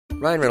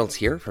Ryan Reynolds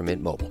here from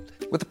Mint Mobile.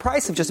 With the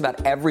price of just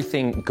about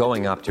everything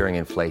going up during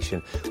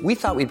inflation, we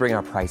thought we'd bring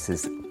our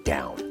prices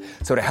down.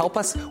 So to help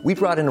us, we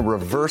brought in a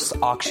reverse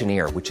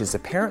auctioneer, which is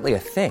apparently a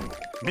thing.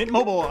 Mint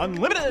Mobile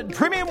Unlimited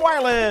Premium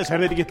Wireless. How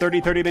to get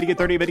 30, 30, bit to get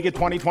 30, bit to get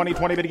 20, 20,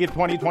 20, bit to get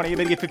 20, 20,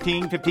 bit to get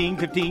 15, 15,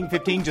 15,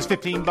 15, just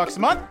 $15 a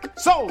month?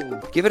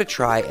 Sold! Give it a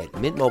try at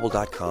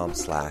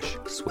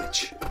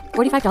mintmobile.com/switch.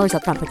 $45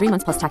 up front for 3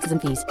 months plus taxes and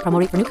fees. Promo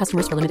rate for new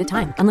customers for limited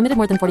time. Unlimited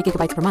more than 40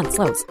 gigabytes per month.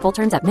 Slows full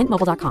terms at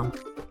mintmobile.com.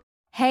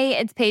 Hey,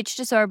 it's Paige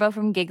DeSorbo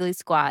from Giggly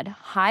Squad.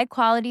 High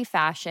quality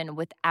fashion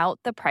without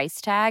the price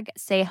tag.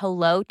 Say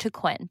hello to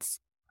Quince.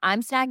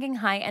 I'm snagging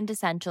high-end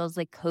essentials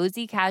like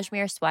cozy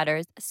cashmere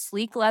sweaters,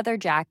 sleek leather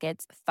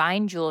jackets,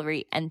 fine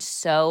jewelry, and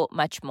so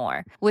much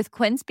more. With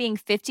Quince being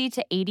 50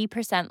 to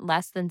 80%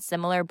 less than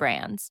similar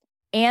brands.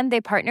 And they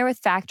partner with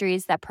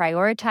factories that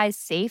prioritize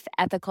safe,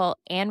 ethical,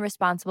 and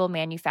responsible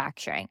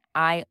manufacturing.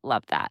 I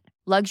love that.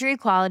 Luxury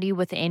quality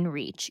within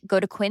reach. Go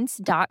to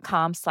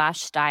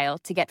quince.com/style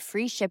to get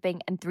free shipping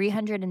and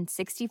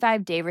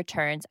 365-day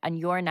returns on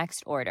your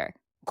next order.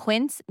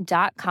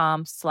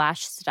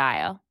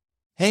 Quince.com/style.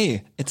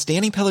 Hey, it's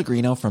Danny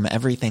Pellegrino from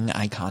Everything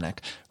Iconic.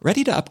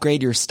 Ready to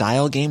upgrade your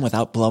style game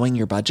without blowing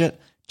your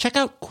budget? Check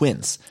out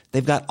Quince.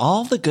 They've got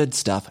all the good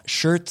stuff,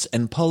 shirts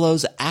and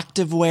polos,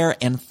 activewear,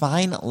 and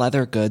fine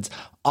leather goods,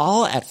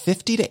 all at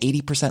 50 to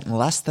 80%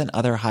 less than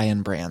other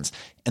high-end brands.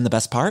 And the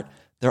best part?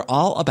 They're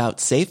all about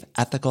safe,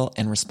 ethical,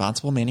 and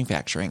responsible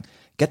manufacturing.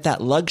 Get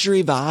that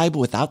luxury vibe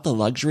without the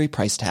luxury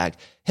price tag.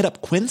 Hit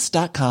up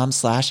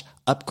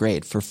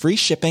quince.com/upgrade for free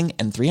shipping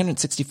and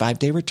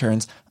 365-day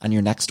returns on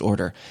your next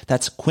order.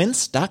 That's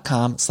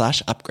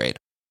quince.com/upgrade.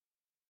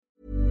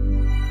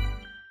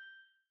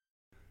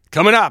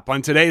 Coming up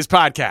on today's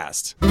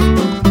podcast.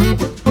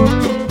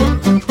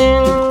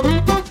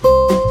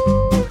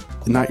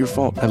 Not your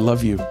fault. I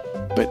love you.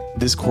 But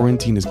this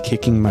quarantine is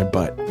kicking my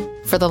butt.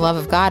 For the love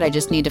of God, I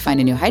just need to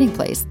find a new hiding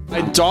place. My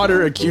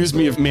daughter accused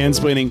me of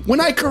mansplaining when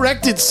I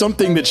corrected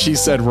something that she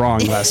said wrong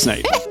last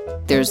night.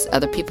 There's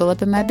other people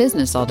up in my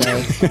business all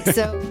day.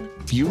 So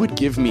if you would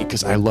give me,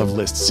 because I love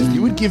lists, if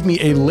you would give me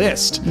a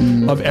list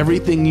of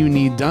everything you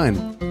need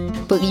done.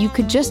 But you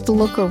could just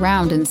look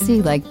around and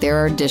see, like, there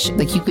are dishes.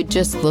 Like, you could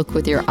just look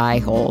with your eye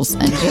holes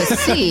and just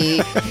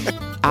see.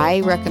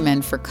 I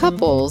recommend for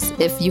couples,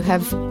 if you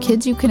have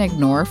kids you can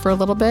ignore for a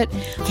little bit,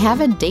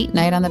 have a date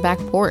night on the back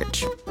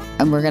porch.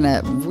 And we're going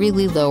to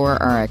really lower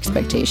our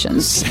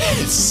expectations.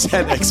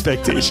 Set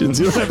expectations.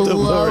 You don't have to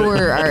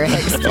lower our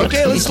expectations.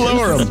 Okay, let's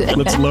lower them.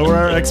 Let's lower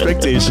our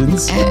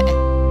expectations.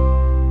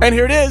 And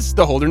here it is,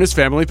 the Holderness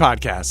Family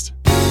Podcast.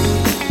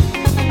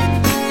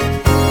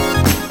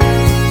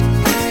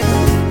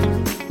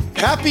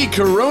 Happy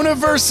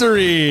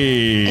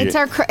Coronaversary! It's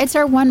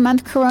our 1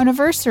 month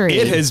Coronaversary.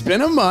 It has been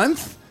a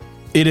month.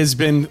 It has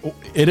been a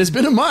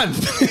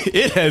month.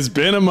 It has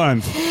been a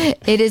month.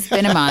 It has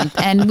been a month,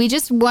 and we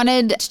just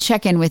wanted to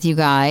check in with you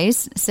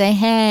guys. Say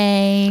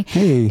hey.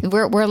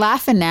 We're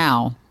laughing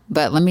now,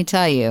 but let me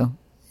tell you,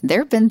 there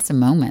have been some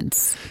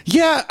moments.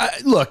 Yeah,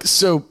 look.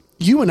 So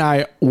you and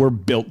I were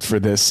built for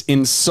this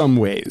in some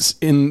ways,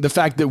 in the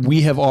fact that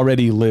we have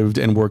already lived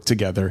and worked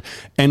together,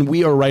 and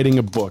we are writing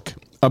a book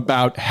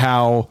about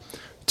how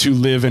to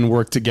live and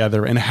work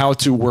together and how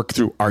to work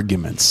through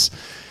arguments.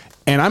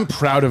 And I'm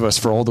proud of us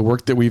for all the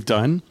work that we've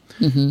done,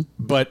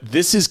 but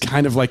this is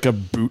kind of like a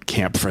boot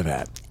camp for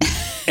that.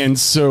 And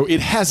so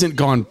it hasn't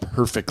gone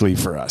perfectly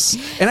for us.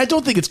 And I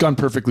don't think it's gone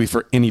perfectly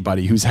for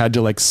anybody who's had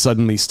to like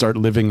suddenly start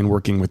living and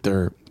working with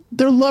their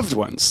loved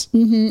ones.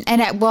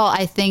 And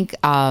I think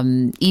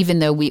even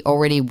though we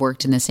already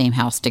worked in the same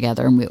house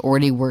together and we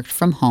already worked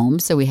from home,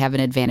 so we have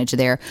an advantage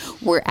there,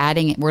 we're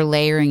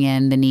layering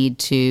in the need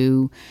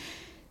to.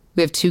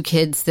 We have 2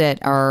 kids that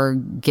are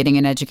getting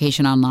an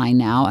education online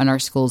now, and our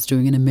school's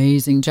doing an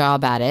amazing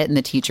job at it. And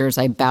the teachers,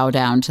 I bow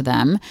down to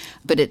them.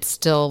 But it's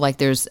still like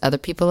there's other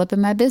people up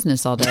in my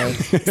business all day.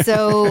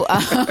 So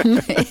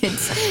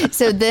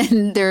so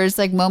then there's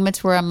like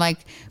moments where I'm like,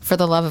 for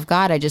the love of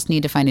God, I just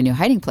need to find a new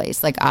hiding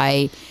place. Like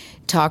I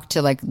talked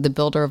to like the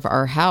builder of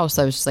our house.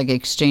 I was just like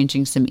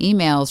exchanging some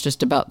emails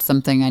just about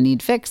something I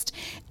need fixed.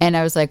 And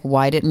I was like,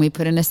 why didn't we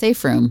put in a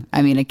safe room?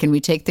 I mean, can we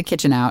take the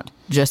kitchen out?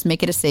 Just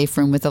make it a safe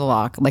room with a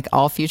lock, like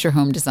all future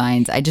home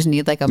designs. I just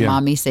need like a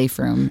mommy safe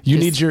room. You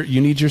need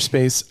your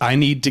space. I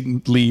need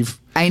to leave.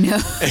 I know.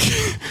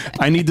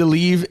 I need to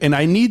leave, and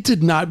I need to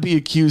not be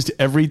accused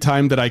every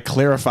time that I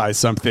clarify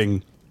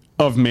something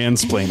of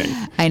mansplaining.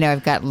 I know.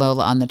 I've got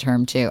Lola on the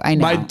term too. I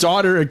know. My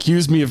daughter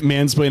accused me of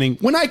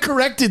mansplaining when I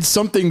corrected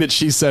something that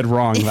she said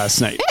wrong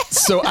last night.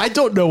 So I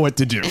don't know what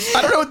to do.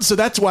 I don't know. So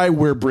that's why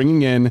we're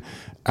bringing in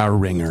our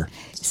ringer.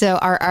 So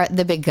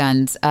the big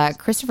guns,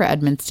 Christopher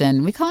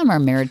Edmonston, we call him our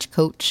marriage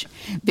coach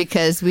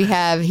because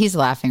he's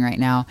laughing right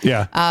now.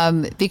 Yeah.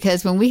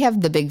 Because when we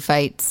have the big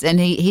fights, and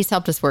he's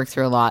helped us work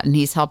through a lot, and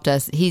he's helped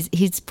us,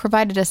 he's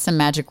provided us some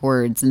magic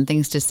words and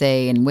things to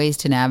say and ways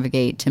to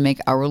navigate to make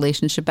our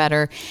relationship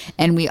better.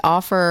 And we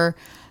offer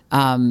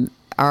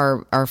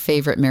our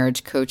favorite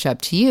marriage coach up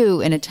to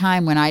you in a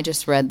time when I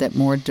just read that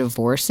more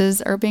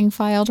divorces are being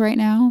filed right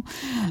now.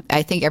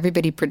 I think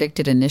everybody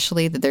predicted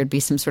initially that there'd be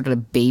some sort of a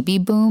baby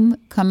boom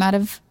come out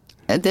of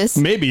this.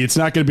 Maybe it's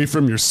not going to be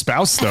from your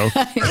spouse, though.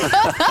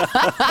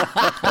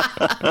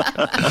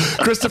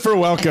 Christopher,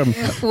 welcome.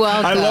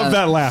 Welcome. I love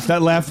that laugh.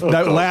 That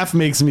laugh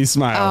makes me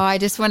smile. Oh, I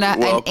just want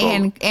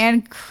to.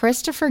 And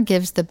Christopher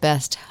gives the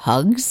best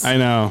hugs. I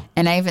know.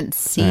 And I haven't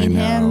seen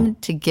him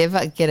to get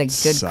a good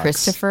Sucks.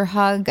 Christopher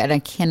hug. And I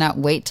cannot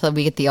wait till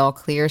we get the all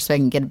clear so I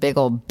can get a big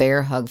old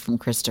bear hug from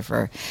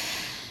Christopher.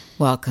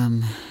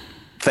 Welcome.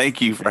 Thank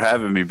you for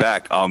having me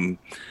back.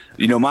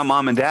 My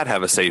mom and dad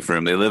have a safe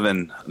room. They live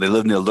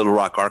near Little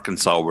Rock,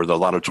 Arkansas, where there are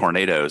a lot of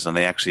tornadoes, and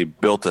they actually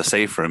built a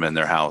safe room in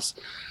their house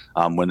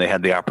when they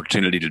had the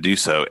opportunity to do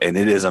so. And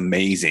it is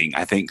amazing.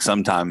 I think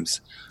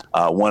sometimes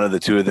one of the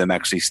two of them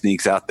actually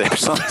sneaks out there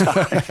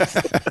sometimes.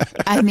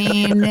 I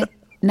mean,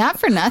 not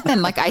for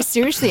nothing. Like, I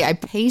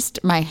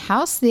paced my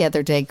house the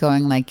other day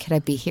going like, could I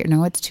be here?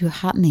 No, it's too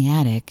hot in the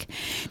attic.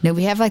 No,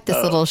 we have like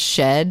this little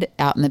shed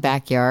out in the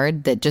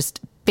backyard that just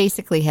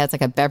basically has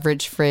like a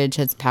beverage fridge,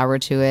 has power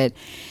to it.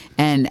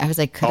 And I was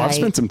like, I've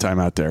spent some time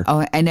out there.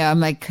 Oh, I know. I'm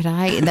like, could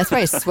I? And that's why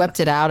I swept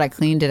it out. I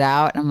cleaned it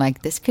out. I'm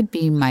like, this could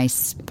be my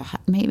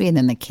spot maybe. And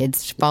then the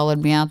kids followed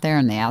me out there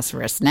and they asked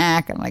for a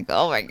snack. I'm like,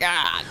 oh my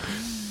God.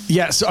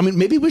 Yeah. So, I mean,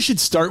 maybe we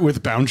should start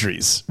with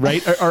boundaries,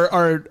 right?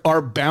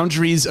 Are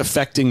boundaries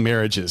affecting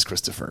marriages,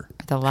 Christopher?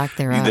 The lack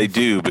thereof. They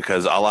do,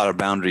 because a lot of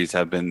boundaries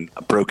have been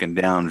broken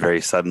down very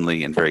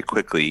suddenly and very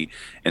quickly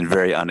and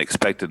very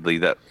unexpectedly.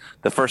 That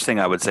the first thing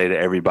I would say to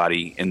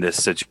everybody in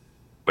this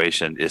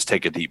situation is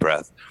take a deep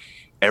breath.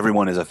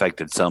 Everyone is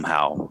affected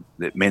somehow.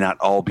 It may not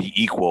all be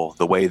equal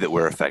the way that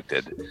we're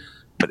affected,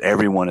 but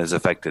everyone is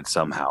affected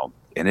somehow.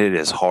 And it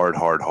is hard.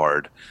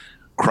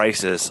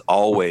 Crisis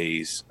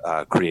always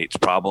creates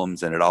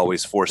problems, and it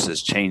always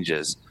forces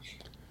changes,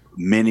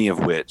 many of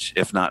which,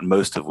 if not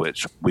most of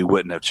which, we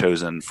wouldn't have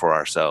chosen for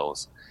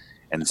ourselves.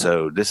 And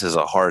so this is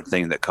a hard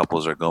thing that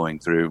couples are going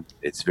through.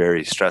 It's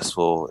very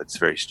stressful. It's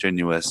very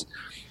strenuous.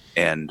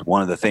 And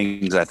one of the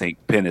things I think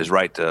Penn is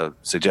right to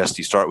suggest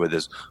you start with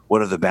is,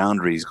 what are the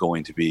boundaries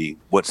going to be?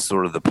 What's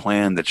sort of the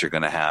plan that you're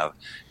going to have?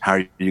 How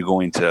are you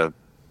going to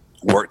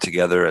work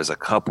together as a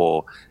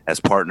couple, as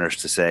partners,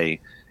 to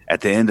say,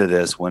 at the end of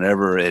this,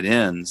 whenever it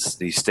ends,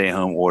 these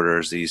stay-home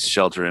orders, these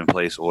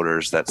shelter-in-place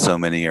orders that so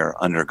many are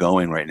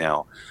undergoing right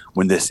now,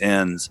 when this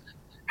ends,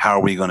 how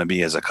are we going to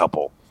be as a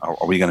couple?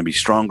 Are we going to be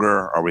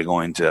stronger? Are we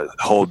going to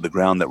hold the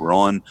ground that we're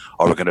on?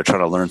 Are we going to try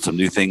to learn some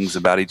new things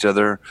about each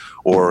other?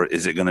 Or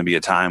is it going to be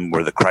a time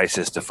where the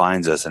crisis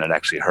defines us and it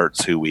actually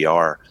hurts who we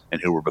are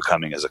and who we're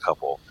becoming as a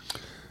couple?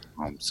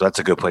 So that's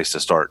a good place to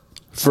start.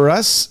 For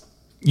us,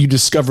 you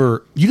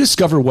discover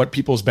what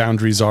people's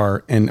boundaries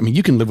are. And I mean,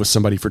 you can live with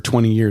somebody for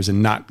 20 years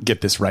and not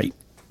get this right,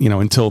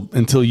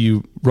 until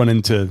you run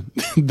into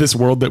this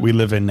world that we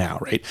live in now,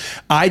 right?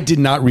 I did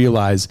not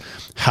realize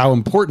how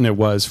important it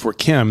was for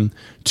Kim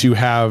to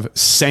have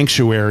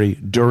sanctuary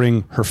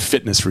during her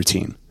fitness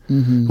routine.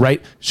 Mm-hmm.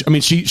 Right. I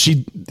mean,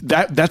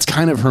 that's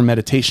kind of her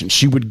meditation.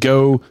 She would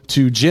go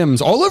to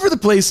gyms all over the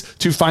place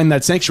to find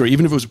that sanctuary.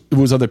 Even if it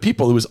was other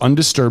people, it was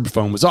undisturbed,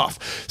 phone was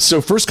off. So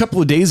first couple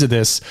of days of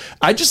this,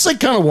 I just like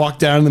kind of walk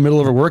down in the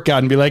middle of her workout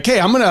and be like, hey,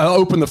 I'm going to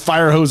open the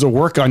fire hose of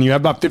work on you. I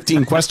have about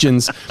 15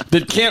 questions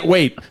that can't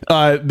wait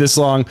this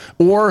long.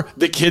 Or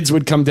the kids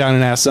would come down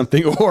and ask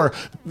something, or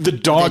the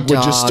dog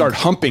would just start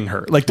humping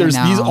her. Like there's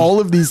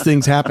all of these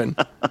things happen.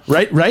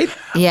 Right.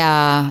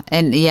 Yeah.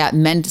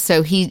 And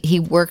so he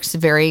works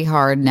very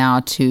hard now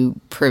to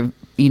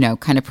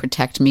kind of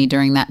protect me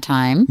during that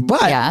time.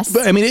 But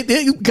I mean,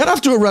 it got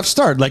off to a rough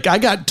start. Like I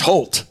got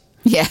told.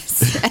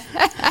 Yes.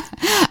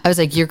 I was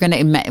like, you're going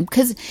to,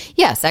 because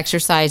yes,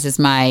 exercise is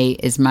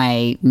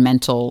my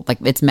mental, like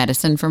it's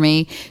medicine for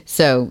me.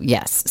 So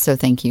yes. So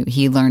thank you.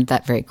 He learned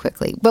that very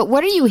quickly. But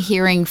what are you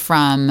hearing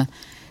from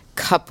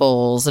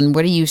couples, and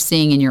what are you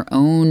seeing in your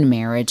own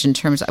marriage in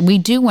terms of, we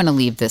do want to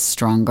leave this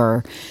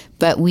stronger,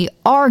 but we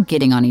are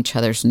getting on each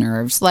other's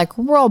nerves like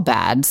real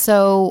bad.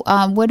 So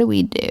what do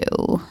we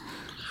do?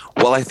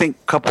 Well, I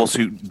think couples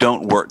who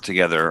don't work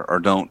together or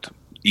don't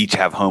each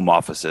have home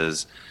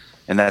offices,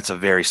 and that's a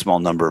very small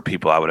number of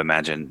people, I would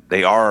imagine,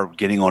 they are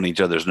getting on each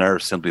other's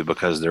nerves simply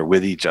because they're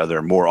with each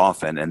other more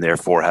often and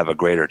therefore have a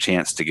greater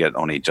chance to get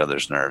on each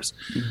other's nerves.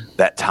 Mm-hmm.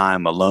 That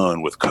time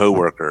alone with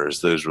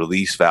coworkers, those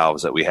release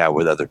valves that we have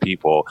with other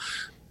people,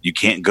 you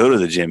can't go to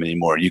the gym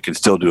anymore. You can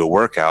still do a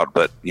workout,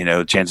 but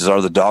chances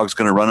are the dog's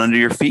going to run under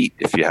your feet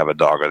if you have a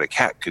dog, or the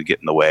cat could get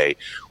in the way,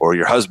 or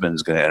your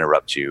husband's going to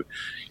interrupt you.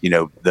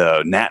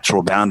 The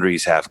natural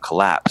boundaries have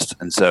collapsed.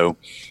 And so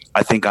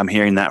I think I'm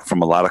hearing that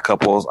from a lot of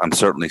couples. I'm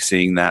certainly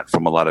seeing that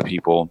from a lot of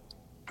people,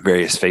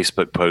 various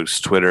Facebook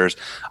posts, Twitters.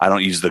 I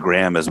don't use the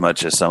gram as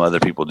much as some other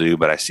people do,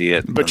 but I see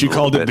it. But you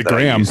called it the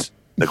gram.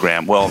 The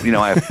gram. Well,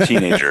 I have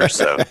teenagers,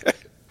 so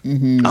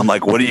mm-hmm. I'm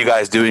like, what are you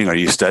guys doing? Are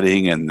you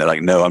studying? And they're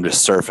like, no, I'm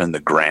just surfing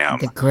the gram.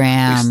 The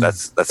gram.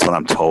 That's what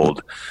I'm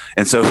told.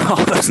 And so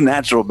all those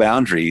natural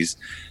boundaries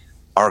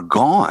are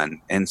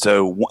gone. And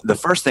so the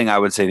first thing I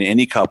would say to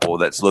any couple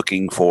that's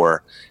looking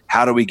for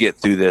how do we get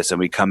through this and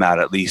we come out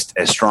at least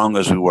as strong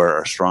as we were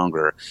or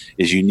stronger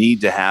is you need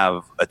to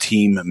have a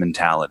team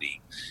mentality.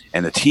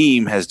 And the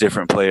team has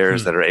different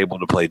players that are able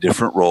to play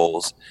different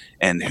roles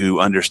and who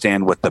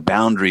understand what the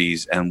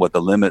boundaries and what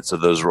the limits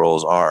of those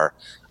roles are.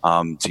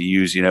 To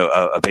use,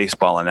 a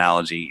baseball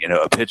analogy,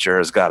 a pitcher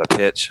has got to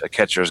pitch, a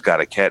catcher has got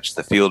to catch,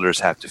 the fielders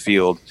have to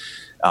field,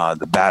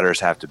 the batters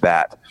have to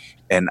bat.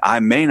 And I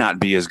may not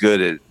be as good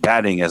at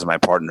batting as my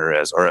partner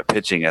is or at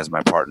pitching as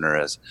my partner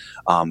is.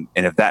 And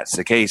if that's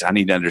the case, I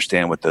need to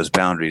understand what those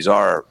boundaries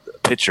are.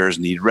 Pitchers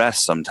need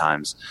rest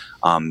sometimes.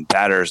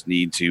 Batters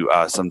need to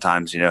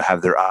sometimes,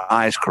 have their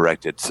eyes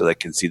corrected so they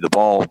can see the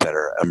ball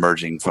better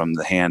emerging from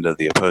the hand of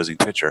the opposing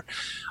pitcher.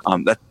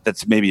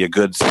 That's maybe a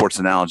good sports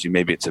analogy.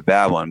 Maybe it's a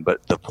bad one.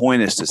 But the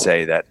point is to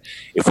say that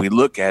if we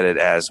look at it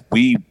as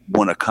we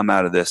want to come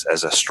out of this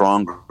as a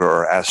stronger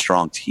or as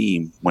strong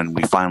team when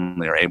we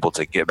finally are able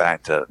to get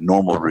back to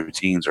normal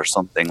routines or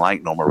something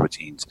like normal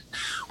routines,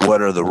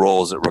 what are the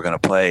roles that we're going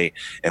to play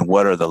and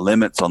what are the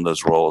limits on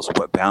those roles?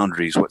 What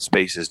boundaries, what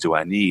spaces do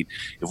I need?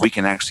 If we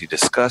can actually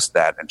discuss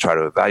that and try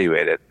to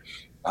evaluate it,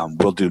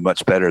 we'll do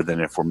much better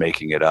than if we're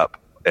making it up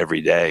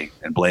every day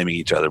and blaming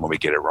each other when we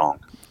get it wrong.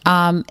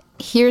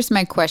 Here's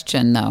my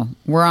question, though.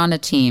 We're on a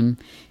team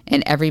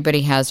and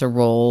everybody has a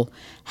role.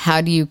 How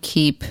do you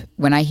keep,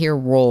 when I hear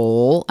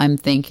role, I'm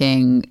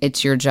thinking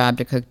it's your job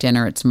to cook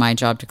dinner, it's my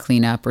job to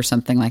clean up or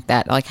something like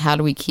that. Like, how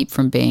do we keep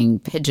from being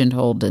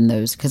pigeonholed in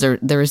those? Because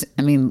there's,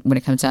 when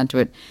it comes down to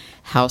it,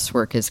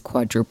 housework is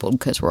quadrupled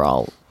because we're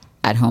all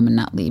at home and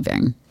not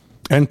leaving.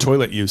 And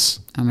toilet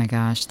use. Oh my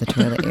gosh, the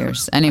toilet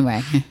use.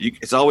 Anyway.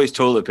 It's always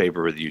toilet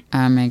paper with you.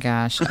 Oh my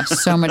gosh,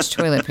 so much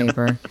toilet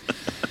paper.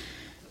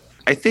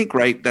 I think,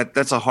 right,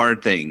 that's a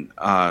hard thing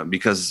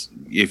because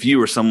if you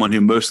were someone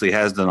who mostly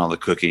has done all the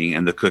cooking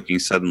and the cooking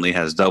suddenly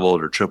has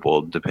doubled or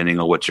tripled, depending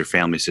on what your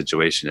family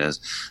situation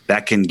is,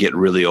 that can get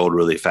really old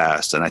really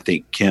fast. And I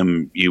think,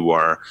 Kim, you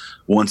are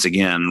once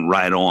again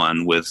right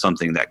on with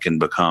something that can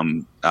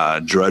become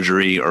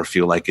drudgery or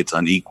feel like it's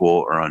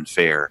unequal or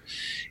unfair.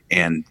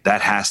 And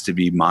that has to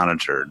be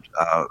monitored.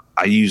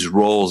 I use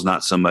roles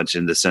not so much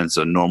in the sense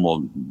of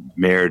normal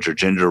marriage or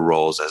gender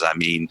roles as I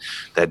mean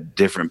that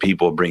different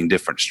people bring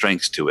different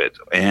strengths to it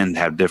and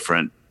have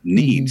different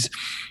needs.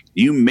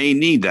 You may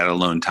need that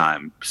alone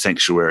time,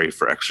 sanctuary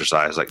for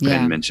exercise, like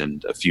Ben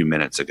mentioned a few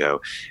minutes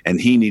ago. And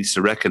he needs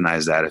to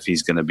recognize that if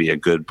he's going to be a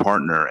good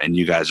partner and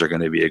you guys are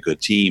going to be a good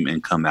team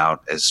and come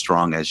out as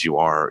strong as you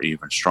are or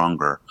even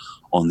stronger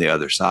on the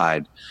other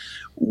side.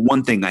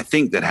 One thing I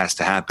think that has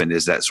to happen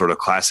is that sort of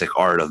classic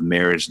art of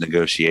marriage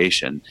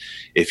negotiation.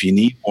 If you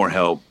need more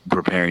help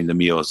preparing the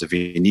meals, if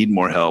you need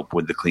more help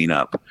with the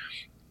cleanup,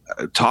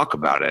 talk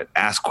about it,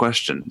 ask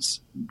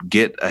questions,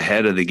 get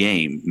ahead of the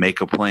game, make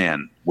a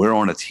plan. We're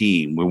on a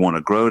team. We want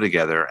to grow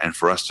together. And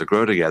for us to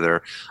grow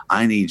together,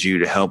 I need you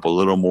to help a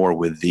little more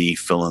with the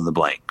fill in the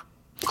blank.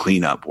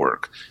 Cleanup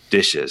work,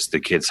 dishes, the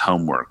kids'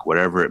 homework,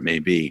 whatever it may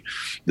be.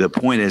 The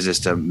point is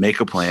to make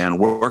a plan,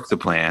 work the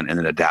plan, and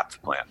then adapt the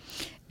plan.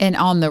 And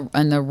on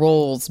the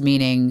roles,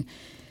 meaning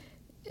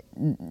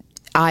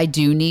I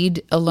do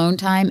need alone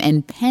time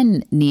and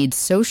Penn needs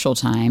social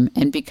time.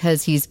 And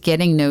because he's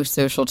getting no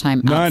social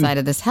time outside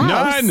of this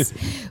house,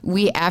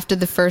 we, after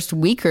the first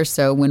week or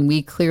so, when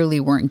we clearly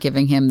weren't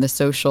giving him the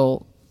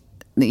social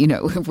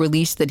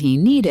release that he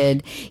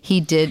needed,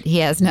 he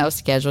has now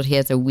scheduled, he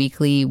has a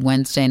weekly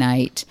Wednesday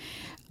night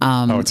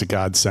it's a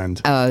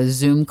godsend. A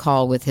Zoom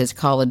call with his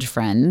college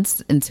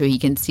friends, and so he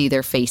can see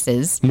their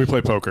faces. We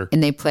play poker.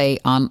 And they play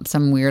on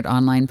some weird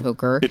online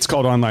poker. It's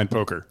called online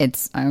poker.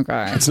 It's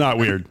okay. It's not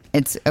weird.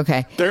 It's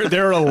okay.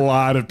 There are a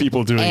lot of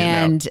people doing it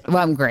now.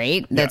 Well, I'm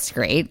great. That's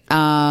great.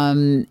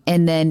 And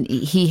then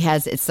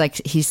it's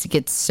like he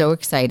gets so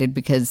excited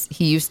because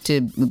he used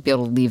to be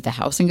able to leave the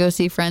house and go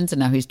see friends, and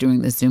now he's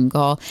doing the Zoom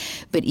call.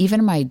 But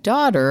even my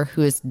daughter,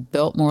 who is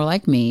built more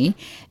like me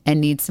and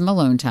needs some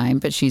alone time,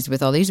 but she's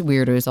with all these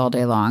weirdos all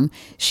day long,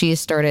 she has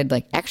started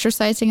like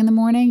exercising in the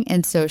morning,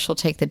 and so she'll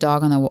take the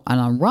dog on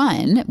a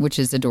run, which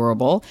is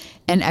adorable.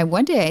 And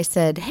one day I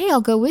said, "Hey,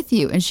 I'll go with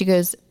you," and she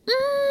goes,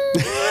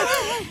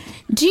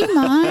 "Do you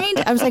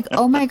mind?" I was like,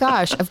 "Oh my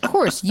gosh, of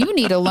course you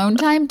need alone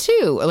time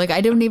too." Like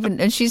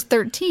and she's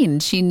 13.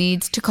 She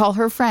needs to call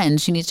her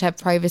friends. She needs to have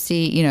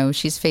privacy.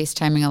 She's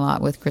FaceTiming a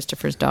lot with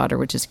Christopher's daughter,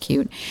 which is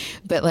cute,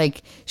 but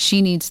like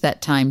she needs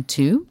that time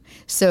too.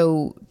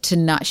 So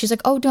she's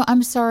like, "Oh, no,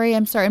 I'm sorry.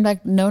 I'm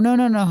like, no,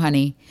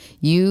 honey.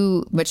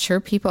 You mature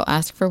people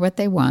ask for what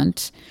they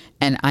want,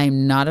 and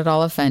I'm not at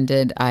all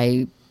offended.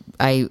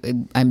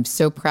 I'm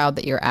so proud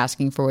that you're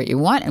asking for what you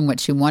want, and what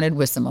she wanted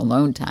was some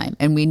alone time.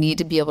 And we need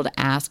to be able to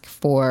ask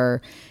to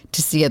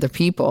see other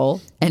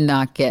people and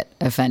not get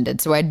offended.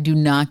 So I do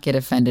not get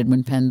offended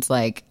when Penn's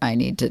like, I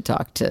need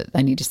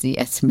to see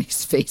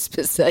Esme's face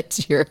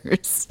besides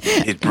yours.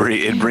 It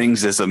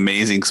brings this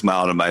amazing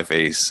smile to my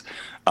face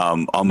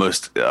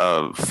almost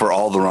for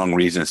all the wrong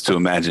reasons to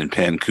imagine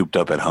Penn cooped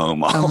up at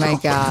home. Oh my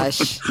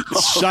gosh.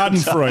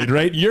 Schadenfreude,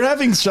 right? You're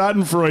having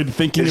Schadenfreude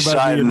thinking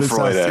about me in this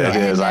house. It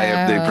is.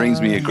 It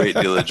brings me a great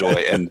deal of joy.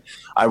 And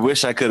I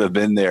wish I could have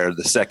been there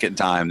the second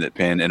time that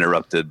Penn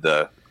interrupted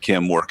the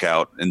Kim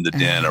workout in the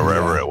den or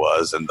wherever it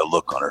was, and the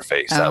look on her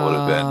face. That would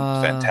have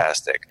been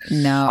fantastic.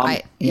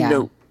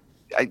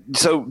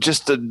 So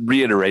just to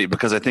reiterate,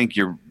 because I think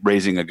you're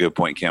raising a good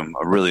point, Kim,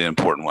 a really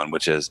important one,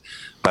 which is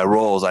by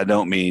roles, I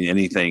don't mean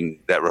anything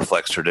that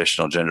reflects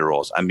traditional gender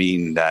roles. I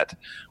mean that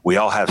we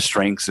all have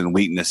strengths and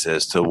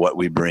weaknesses to what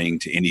we bring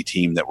to any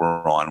team that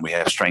we're on. We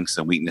have strengths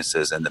and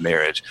weaknesses in the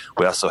marriage.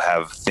 We also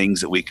have things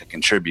that we can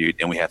contribute,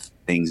 and we have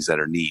things that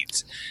are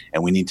needs.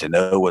 And we need to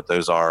know what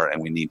those are,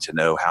 and we need to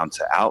know how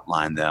to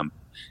outline them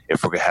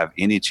if we're going to have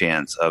any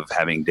chance of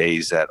having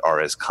days that are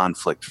as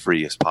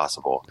conflict-free as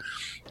possible.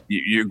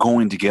 You're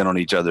going to get on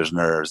each other's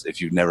nerves if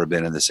you've never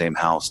been in the same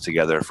house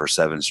together for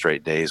 7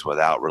 straight days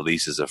without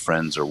releases of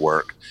friends or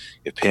work.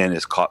 If Penn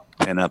is caught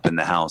pent up in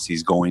the house,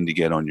 he's going to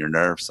get on your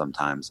nerves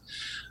sometimes.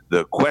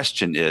 The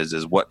question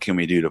is what can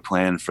we do to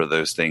plan for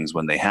those things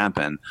when they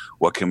happen?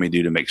 What can we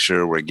do to make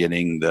sure we're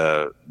getting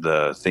the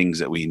things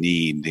that we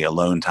need, the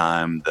alone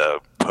time,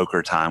 the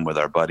poker time with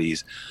our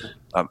buddies?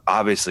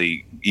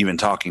 Obviously, even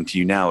talking to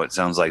you now, it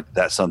sounds like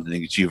that's something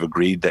that you've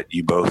agreed that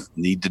you both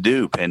need to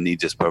do. Penn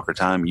needs his poker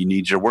time. You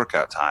need your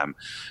workout time.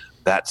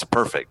 That's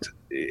perfect.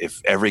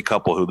 If every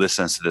couple who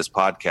listens to this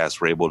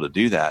podcast were able to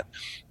do that,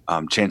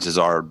 chances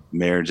are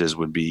marriages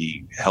would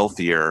be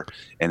healthier,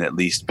 and at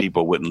least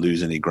people wouldn't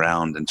lose any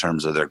ground in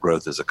terms of their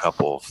growth as a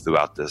couple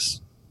throughout this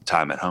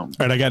time at home.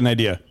 All right, I got an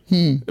idea.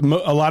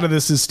 A lot of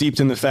this is steeped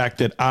in the fact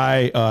that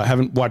I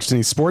haven't watched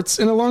any sports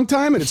in a long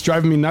time, and it's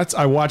driving me nuts.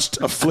 I watched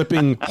a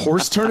flipping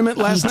horse tournament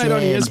last night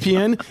on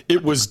ESPN.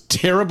 It was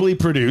terribly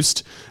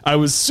produced. I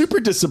was super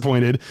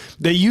disappointed.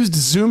 They used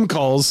Zoom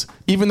calls,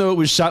 even though it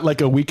was shot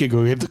like a week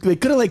ago. They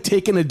could have like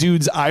taken a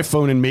dude's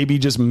iPhone and maybe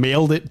just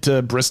mailed it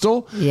to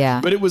Bristol. Yeah,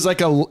 but it was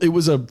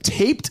a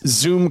taped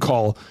Zoom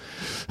call.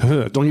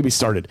 Don't get me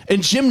started.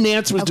 And Jim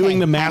Nantz was doing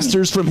the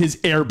Masters from his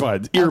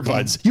earbuds.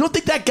 Okay. You don't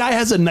think that guy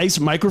has a nice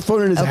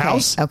microphone in his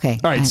house? Okay.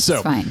 All right. That's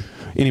so fine.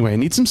 Anyway, I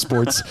need some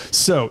sports.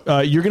 So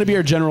you're going to be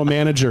our general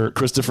manager,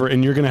 Christopher,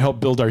 and you're going to help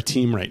build our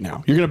team right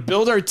now. You're going to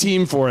build our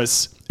team for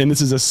us. And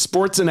this is a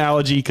sports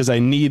analogy because I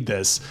need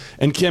this.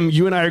 And Kim,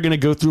 you and I are going to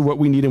go through what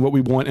we need and what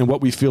we want and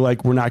what we feel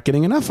like we're not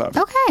getting enough of.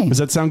 Okay. Does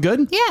that sound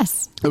good?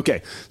 Yes.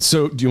 Okay.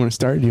 So do you want to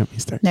start or do you want me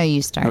to start? No,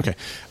 you start. Okay.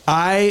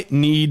 I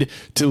need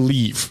to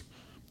leave.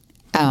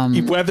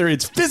 Whether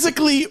it's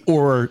physically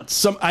or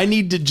I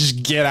need to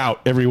just get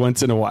out every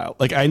once in a while.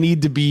 Like I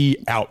need to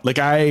be out. Like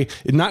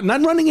not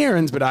running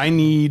errands, but I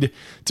need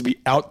to be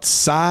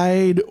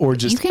outside or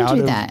just you can out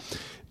do of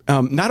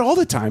that. Not all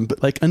the time,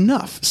 but like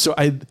enough. So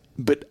I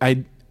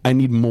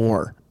need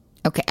more.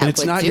 Okay. And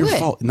it's not your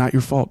fault. Not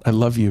your fault. I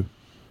love you.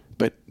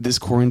 But this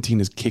quarantine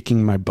is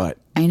kicking my butt.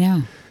 I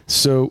know.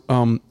 So,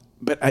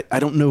 but I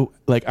don't know,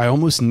 like I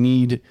almost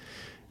need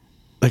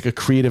like a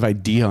creative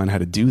idea on how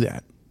to do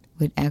that.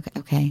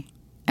 Okay.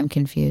 I'm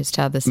confused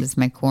how this is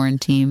my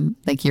quarantine.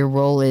 Like your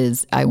role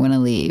is, I want to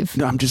leave.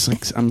 No, I'm just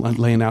like, I'm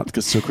laying out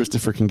so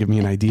Christopher can give me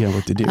an idea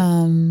what to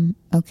do.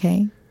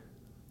 Okay.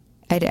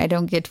 I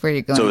don't get where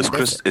you're going. So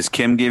is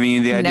Kim giving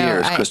you the idea, or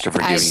is Christopher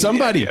giving you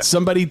the idea?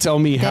 Somebody tell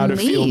me how to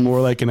feel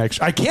more like an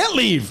extra. I can't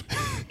leave.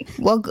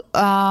 Well,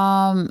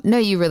 no,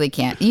 you really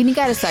can't. You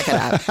got to suck it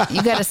up.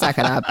 You got to suck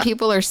it up.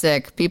 People are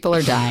sick. People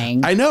are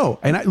dying. I know.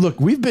 And look,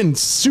 we've been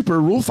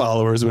super rule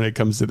followers when it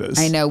comes to this.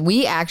 I know.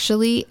 We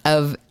actually,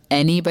 of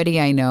anybody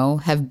I know,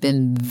 have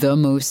been the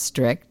most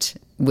strict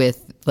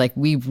with, like,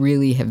 we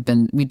really have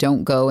been. We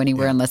don't go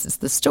anywhere unless it's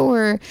the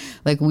store.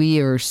 Like, we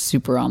are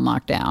super on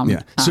lockdown.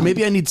 Yeah. So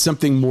maybe I need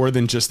something more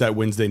than just that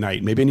Wednesday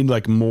night. Maybe I need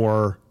like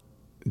more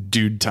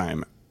dude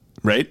time,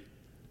 right?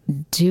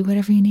 Do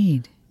whatever you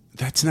need.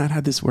 That's not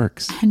how this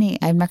works. Honey,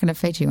 I'm not going to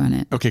fight you on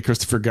it. Okay,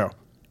 Christopher, go.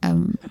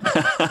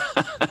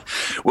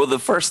 Well, the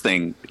first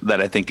thing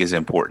that I think is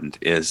important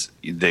is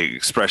the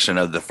expression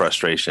of the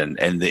frustration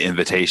and the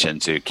invitation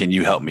to, can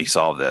you help me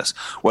solve this?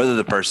 Whether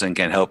the person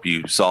can help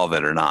you solve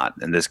it or not.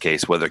 In this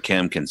case, whether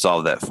Kim can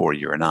solve that for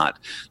you or not.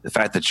 The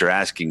fact that you're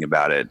asking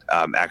about it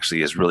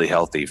actually is really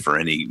healthy for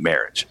any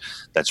marriage.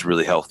 That's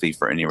really healthy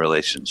for any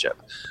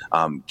relationship.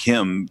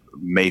 Kim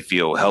may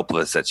feel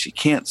helpless that she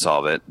can't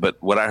solve it, but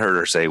what I heard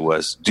her say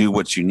was, do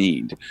what you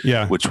need,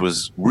 which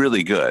was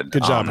really good.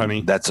 Good job,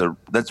 honey. That's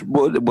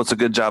what's a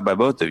good job by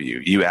both of you.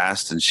 You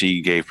asked and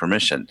she gave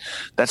permission.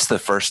 That's the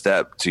first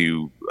step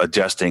to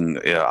adjusting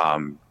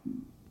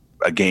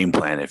a game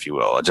plan, if you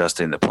will,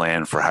 adjusting the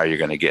plan for how you're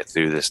going to get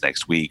through this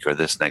next week or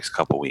this next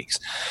couple weeks.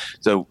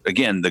 So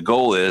again, the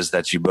goal is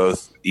that you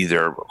both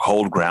either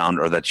hold ground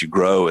or that you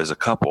grow as a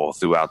couple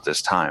throughout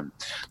this time.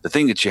 The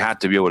thing that you have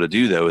to be able to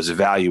do, though, is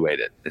evaluate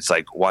it. It's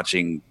like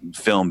watching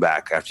film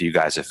back after you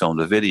guys have filmed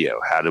a video.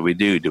 How do we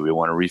do? Do we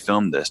want to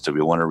refilm this? Do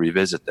we want to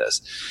revisit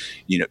this?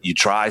 You know, you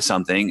try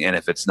something, and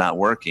if it's not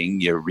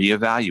working, you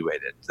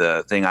reevaluate it.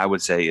 The thing I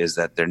would say is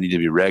that there need to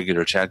be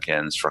regular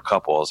check-ins for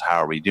couples. How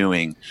are we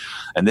doing?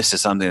 And this this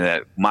is something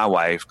that my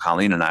wife,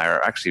 Colleen, and I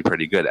are actually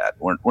pretty good at.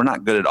 We're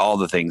not good at all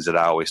the things that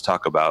I always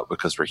talk about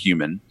because we're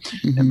human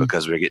and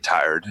because we get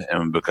tired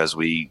and because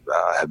we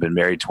have been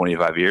married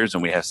 25 years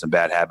and we have some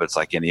bad habits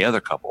like any other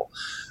couple.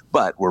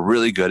 But we're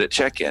really good at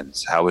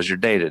check-ins. How was your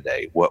day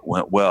today? What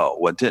went well?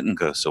 What didn't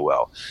go so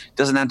well? It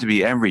doesn't have to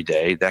be every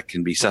day. That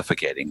can be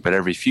suffocating. But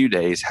every few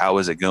days, how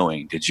is it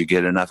going? Did you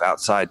get enough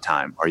outside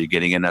time? Are you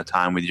getting enough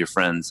time with your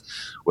friends,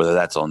 whether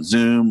that's on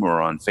Zoom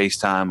or on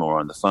FaceTime or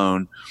on the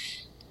phone?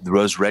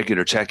 Those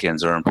regular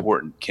check-ins are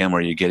important. Kim,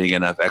 are you getting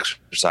enough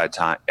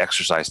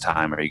exercise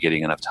time? Are you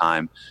getting enough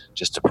time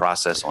just to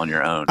process on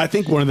your own? I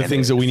think one of the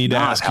things that we need to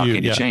ask how you,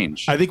 can you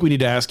change? I think we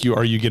need to ask you,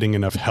 are you getting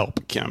enough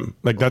help, Kim?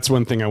 Like, that's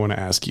one thing I want to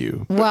ask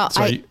you.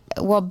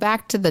 Well,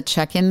 back to the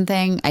check-in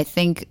thing, I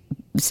think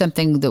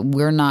something that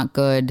we're not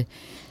good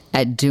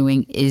at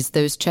doing is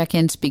those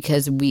check-ins,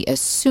 because we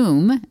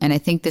assume, and I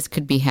think this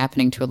could be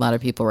happening to a lot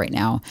of people right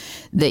now,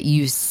 that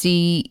you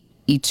see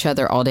each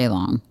other all day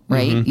long,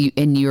 right?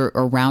 And you're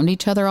around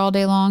each other all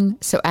day long.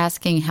 So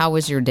asking how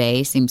was your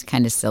day seems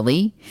kind of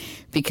silly,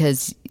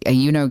 because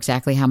you know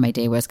exactly how my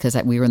day was because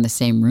we were in the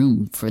same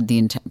room for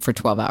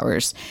 12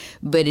 hours.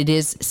 But it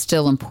is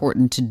still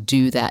important to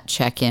do that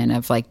check-in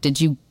of like,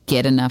 did you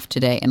get enough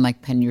today? And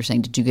like Penn, you're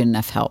saying, did you get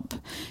enough help?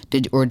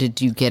 Did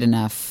you get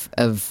enough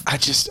of? I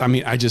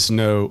just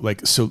know,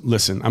 like, so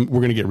listen, we're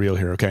going to get real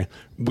here. Okay.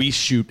 We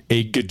shoot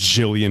a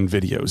gajillion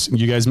videos.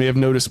 You guys may have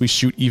noticed we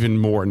shoot even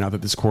more now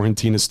that this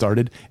quarantine has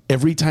started.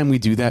 Every time we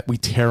do that, we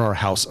tear our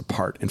house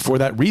apart. And for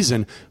that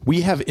reason, we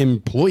have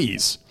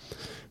employees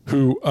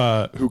who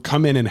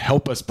come in and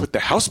help us put the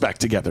house back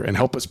together and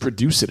help us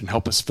produce it and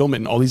help us film it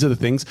and all these other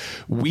things.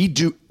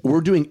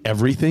 We're doing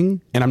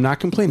everything, and I'm not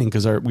complaining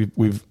because our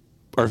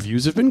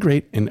views have been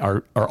great and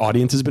our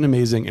audience has been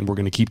amazing, and we're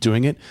going to keep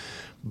doing it.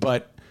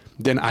 But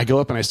then I go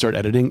up and I start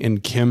editing,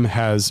 and Kim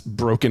has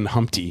broken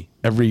Humpty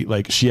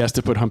she has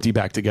to put Humpty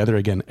back together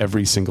again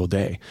every single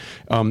day.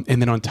 And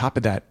then on top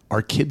of that,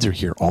 our kids are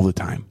here all the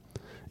time,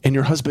 and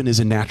your husband is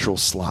a natural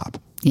slob.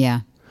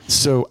 Yeah.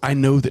 So I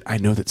know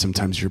that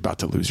sometimes you're about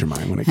to lose your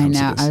mind when it comes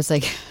to this. I was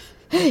like,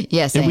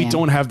 yes, and we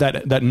don't have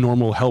that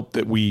normal help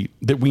that we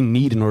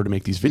need in order to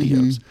make these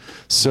videos.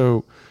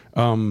 So,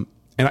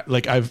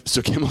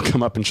 so Kim will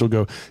come up and she'll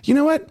go, you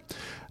know what?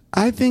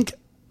 I think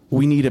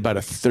we need about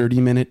a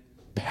 30-minute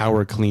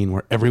power clean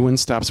where everyone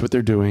stops what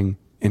they're doing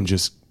and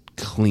just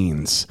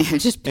cleans.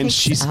 Just and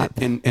she's up.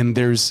 and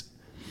there's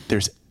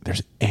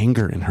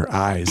anger in her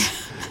eyes.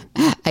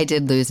 I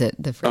did lose it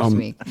the first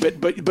week.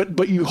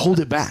 But you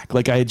hold it back.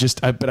 Like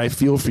but I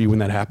feel for you when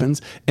that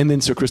happens. And then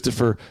so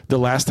Christopher, the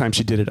last time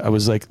she did it, I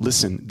was like,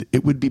 listen,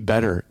 it would be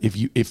better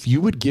if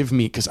you would give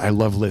me, because I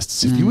love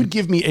lists. If you would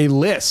give me a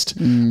list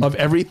of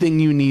everything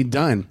you need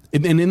done.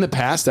 And in the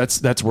past,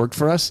 that's worked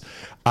for us.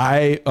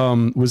 I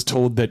was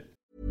told that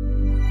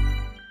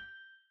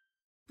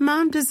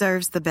Mom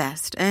deserves the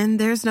best, and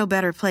there's no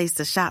better place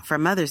to shop for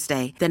Mother's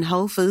Day than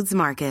Whole Foods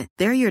Market.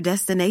 They're your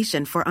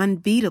destination for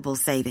unbeatable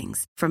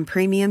savings, from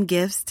premium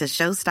gifts to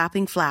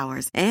show-stopping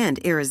flowers and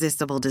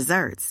irresistible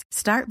desserts.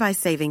 Start by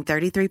saving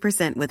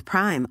 33% with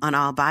Prime on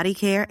all body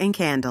care and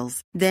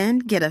candles. Then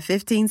get a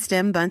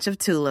 15-stem bunch of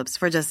tulips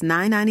for just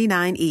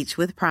 $9.99 each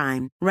with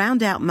Prime.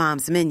 Round out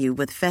Mom's menu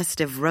with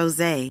festive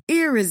rosé,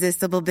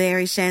 irresistible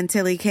berry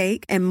chantilly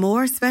cake, and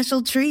more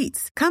special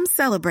treats. Come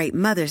celebrate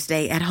Mother's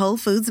Day at Whole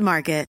Foods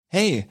Market.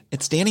 Hey,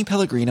 it's Danny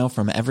Pellegrino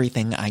from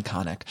Everything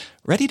Iconic.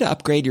 Ready to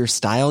upgrade your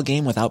style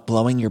game without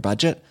blowing your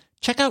budget?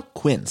 Check out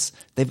Quince.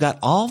 They've got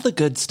all the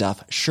good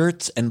stuff,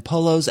 shirts and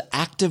polos,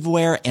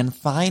 activewear, and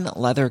fine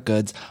leather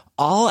goods,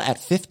 all at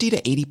 50 to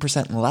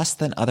 80% less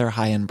than other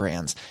high-end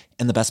brands.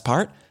 And the best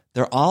part?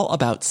 They're all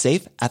about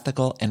safe,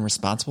 ethical, and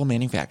responsible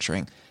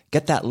manufacturing.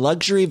 Get that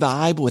luxury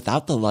vibe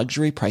without the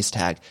luxury price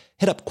tag.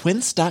 Hit up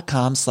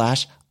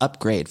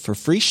quince.com/upgrade for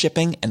free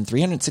shipping and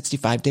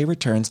 365-day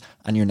returns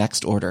on your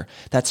next order.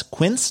 That's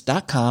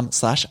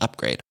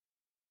quince.com/upgrade.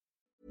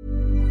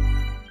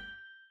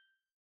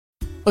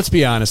 Let's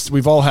be honest.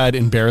 We've all had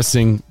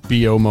embarrassing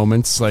BO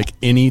moments. Like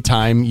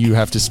anytime you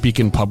have to speak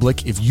in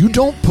public, if you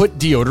don't put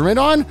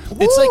deodorant on,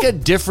 it's like a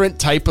different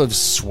type of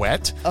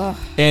sweat. Ugh.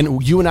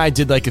 And you and I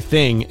did like a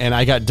thing, and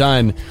I got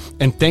done.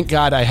 And thank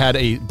God I had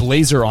a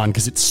blazer on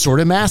because it sort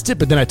of masked it.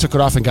 But then I took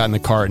it off and got in the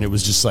car, and it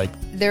was just like,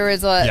 there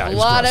was a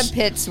lot of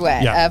pit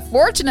sweat. Yeah.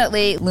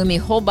 Fortunately, Lumi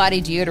whole body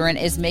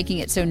deodorant is making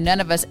it so none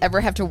of us ever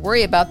have to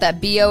worry about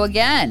that BO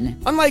again.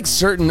 Unlike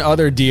certain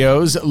other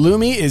deos,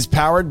 Lumi is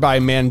powered by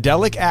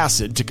mandelic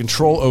acid to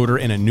control odor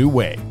in a new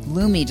way.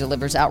 Lumi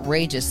delivers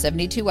outrageous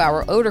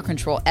 72-hour odor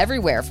control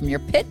everywhere from your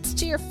pits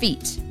to your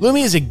feet.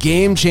 Lumi is a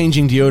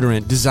game-changing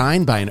deodorant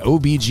designed by an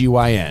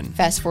OBGYN.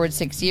 Fast forward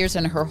 6 years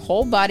and her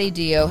whole body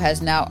deo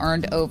has now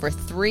earned over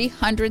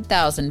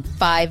 300,000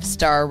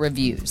 5-star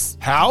reviews.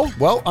 How?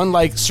 Well,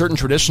 unlike certain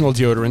traditional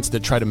deodorants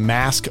that try to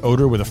mask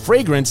odor with a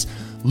fragrance,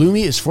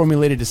 Lumi is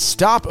formulated to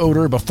stop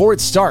odor before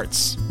it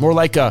starts, more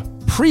like a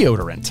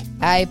pre-odorant.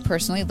 I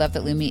personally love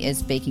that Lumi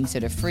is baking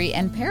soda free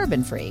and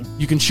paraben free.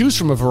 You can choose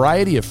from a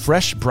variety of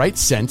fresh, bright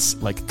scents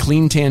like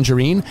clean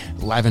tangerine,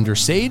 lavender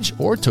sage,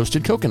 or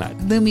toasted coconut.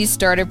 Lumi's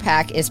starter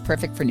pack is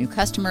perfect for new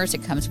customers.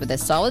 It comes with a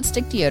solid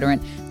stick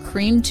deodorant,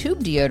 cream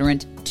tube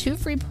deodorant, 2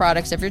 free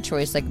products of your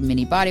choice like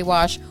mini body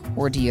wash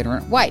or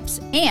deodorant wipes,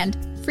 and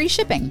free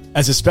shipping.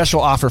 As a special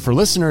offer for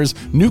listeners,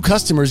 new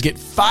customers get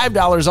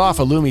 $5 off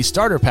a Lumi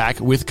starter pack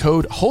with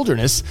code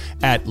Holderness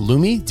at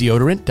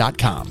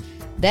LumiDeodorant.com.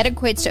 That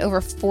equates to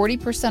over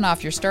 40%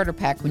 off your starter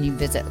pack when you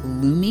visit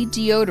Lumi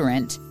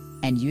Deodorant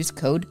and use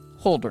code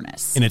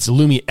Holderness. And it's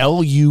Lumi,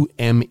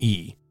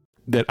 Lume,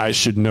 that I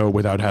should know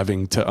without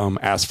having to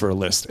ask for a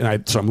list.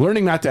 And so I'm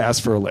learning not to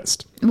ask for a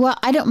list. Well,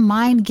 I don't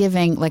mind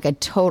giving like a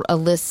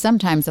list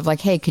sometimes of like,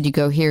 hey, could you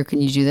go here?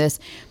 Can you do this?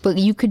 But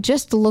you could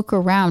just look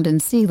around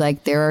and see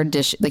like there are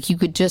like you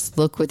could just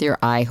look with your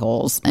eye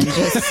holes and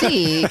just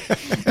see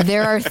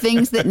there are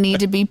things that need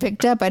to be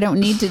picked up. I don't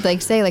need to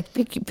like say like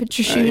put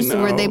your shoes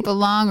where they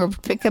belong or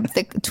pick up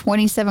the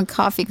 27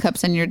 coffee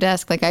cups on your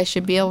desk. Like I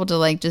should be able to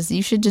like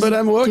you should just. But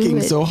I'm working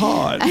so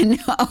hard. I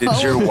know.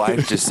 Did your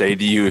wife just say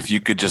to you, if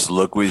you could just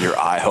look with your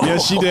eye holes?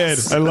 Yes, she did.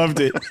 I loved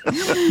it.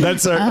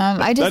 That's our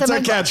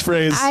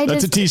catchphrase.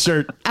 That's a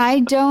t-shirt.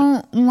 I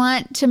don't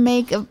want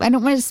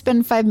to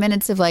spend 5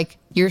 minutes of like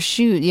your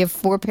shoe. You have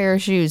 4 pair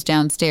of shoes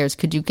downstairs.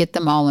 Could you get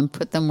them all and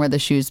put them where the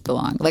shoes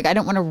belong? Like, I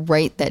don't want to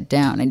write that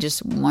down. I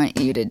just want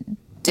you to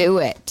do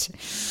it.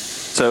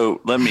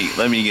 So let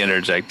me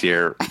interject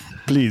here.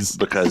 Please.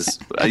 Because,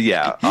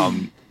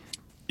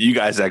 you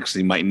guys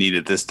actually might need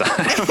it this time.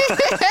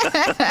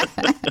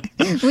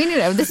 We need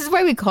it. This is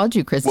why we called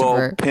you,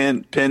 Christopher.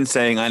 Well, Penn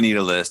saying I need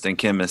a list, and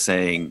Kim is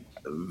saying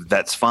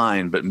that's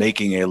fine, but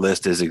making a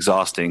list is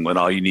exhausting when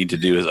all you need to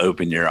do is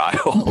open your eye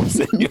holes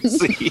and you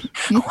see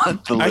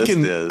what the list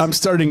is. I'm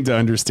starting to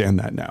understand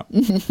that now.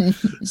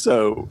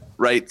 So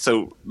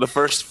the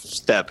first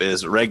step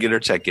is regular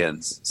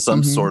check-ins,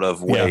 some sort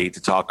of way to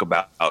talk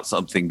about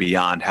something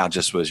beyond how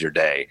just was your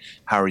day.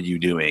 How are you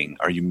doing?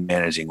 Are you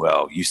managing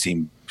well? You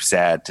seem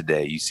sad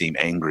today. You seem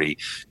angry.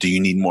 Do you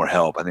need more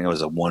help? I think it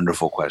was a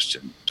wonderful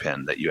question,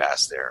 Penn, that you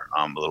asked there.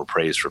 A little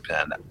praise for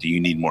Penn. Do you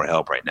need more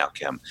help right now,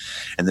 Kim?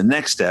 And the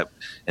next step,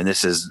 and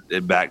this is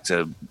back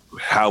to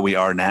how we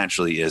are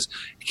naturally, is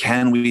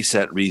can we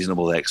set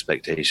reasonable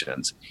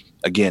expectations?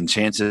 Again,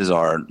 chances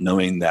are,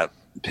 knowing that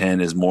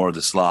Penn is more of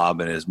the slob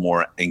and is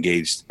more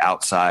engaged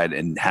outside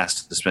and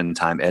has to spend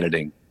time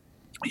editing,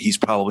 he's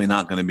probably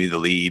not going to be the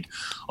lead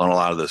on a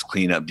lot of those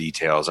cleanup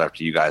details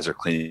after you guys are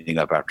cleaning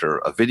up after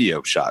a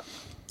video shoot.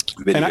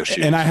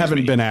 And I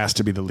haven't been asked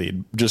to be the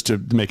lead, just to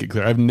make it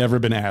clear. I've never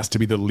been asked to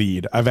be the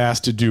lead. I've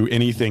asked to do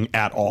anything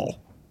at all.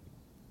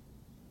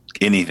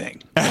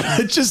 Anything.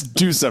 Just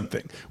do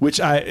something, which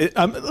I'm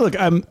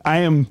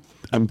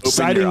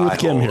siding with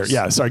Kim here.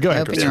 Yeah, sorry. Go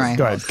ahead, Chris.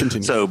 Go ahead.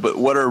 Continue. So, but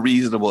what are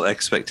reasonable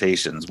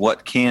expectations?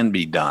 What can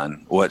be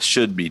done? What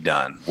should be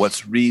done?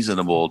 What's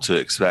reasonable to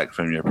expect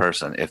from your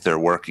person if they're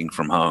working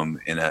from home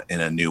in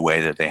a new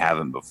way that they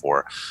haven't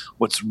before?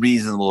 What's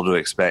reasonable to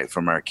expect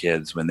from our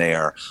kids when they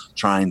are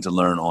trying to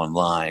learn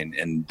online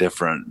in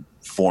different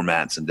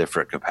formats and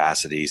different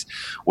capacities?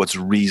 What's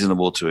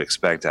reasonable to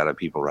expect out of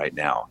people right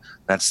now?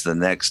 That's the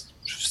next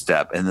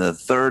step. And the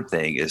third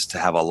thing is to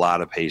have a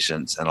lot of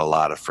patience and a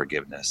lot of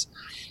forgiveness.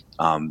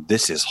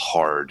 This is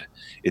hard.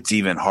 It's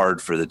even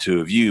hard for the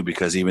two of you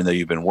because even though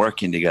you've been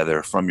working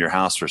together from your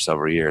house for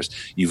several years,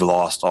 you've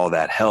lost all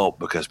that help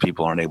because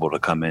people aren't able to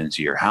come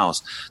into your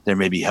house. There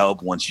may be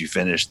help once you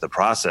finish the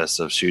process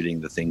of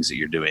shooting the things that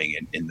you're doing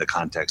in the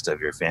context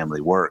of your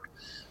family work.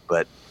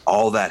 But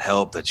all that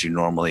help that you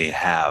normally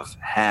have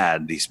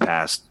had these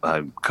past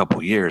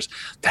couple years,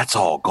 that's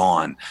all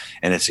gone.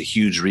 And it's a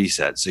huge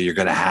reset. So you're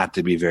going to have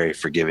to be very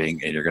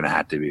forgiving and you're going to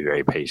have to be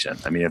very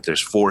patient. I mean, if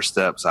there's 4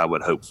 steps I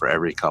would hope for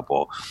every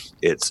couple,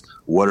 it's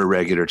what do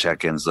regular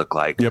check-ins look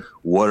like? Yep.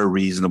 What do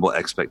reasonable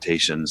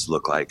expectations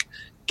look like?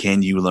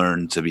 Can you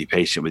learn to be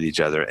patient with each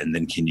other? And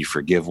then can you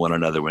forgive one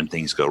another when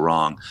things go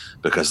wrong?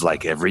 Because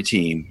like every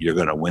team, you're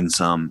going to win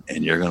some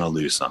and you're going to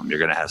lose some. You're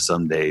going to have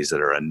some days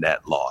that are a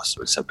net loss.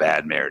 It's a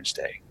bad marriage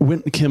day.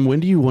 Kim, when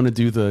do you want to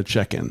do the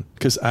check-in?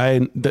 Because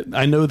I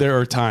know there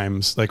are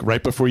times like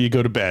right before you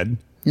go to bed.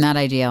 Not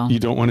ideal. You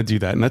don't want to do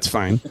that, and that's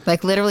fine.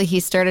 Like literally, he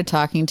started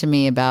talking to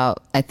me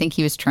about, I think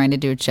he was trying to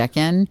do a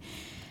check-in.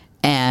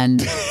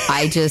 And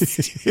I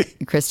just,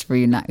 Christopher,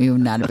 you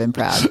would not have been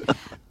proud.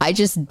 I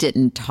just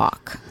didn't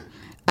talk.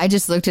 I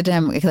just looked at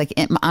him like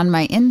on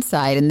my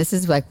inside, and this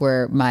is like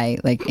where my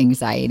like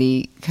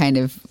anxiety kind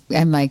of,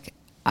 I'm like,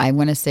 I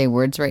want to say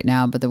words right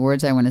now, but the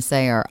words I want to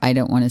say are, I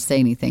don't want to say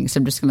anything. So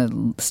I'm just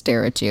going to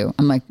stare at you.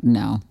 I'm like,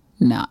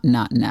 not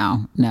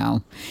now.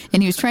 No.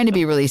 And he was trying to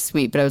be really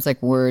sweet, but I was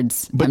like,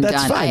 words, but I'm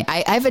that's done. Fine.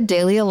 I have a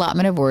daily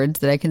allotment of words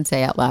that I can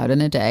say out loud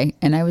in a day,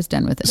 and I was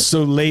done with it.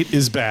 So late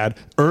is bad.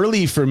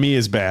 Early for me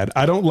is bad.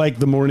 I don't like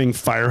the morning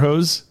fire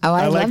hose. Oh,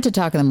 I love to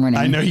talk in the morning.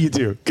 I know you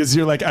do. Because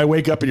you're like, I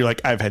wake up and you're like,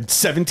 I've had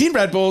 17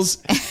 Red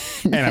Bulls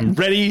and I'm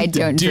ready I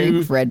don't to do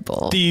drink Red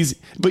Bull. These.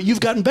 But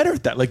you've gotten better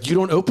at that. Like you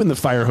don't open the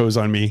fire hose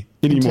on me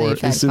anymore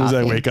as soon as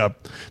I wake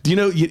up. Do you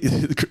know,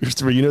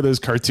 Christopher, you know those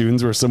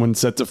cartoons where someone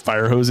sets a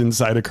fire hose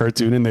inside a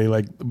cartoon and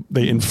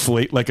they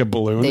inflate like a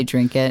balloon? They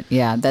drink it.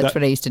 Yeah, that's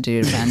what I used to do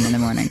at 10 in the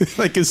morning.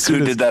 Like as soon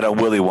Who did that on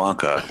Willy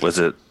Wonka? Was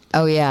it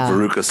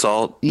Veruca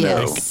Salt?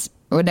 Yes.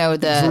 No,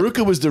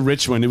 Veruca was the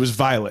rich one. It was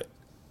Violet.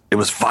 It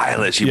was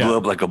Violet. She blew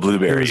up like a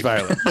blueberry. It was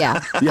Violet.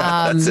 Yeah.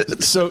 Yeah.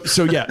 So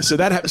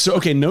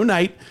okay, no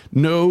night,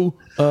 no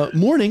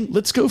morning.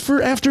 Let's go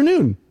for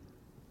afternoon.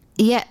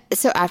 Yeah.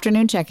 So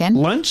afternoon check-in.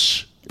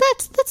 Lunch.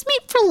 Let's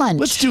meet for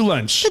lunch. Let's do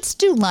lunch. Let's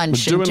do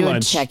lunch and do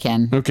a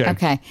check-in.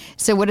 Okay.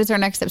 So what is our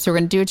next step? So we're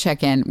going to do a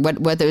check-in.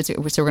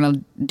 So we're going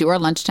to do our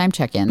lunchtime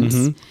check-ins.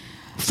 Mm-hmm.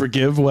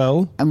 Forgive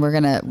well. And we're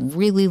going to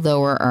really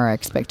lower our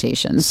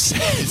expectations.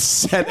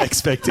 Set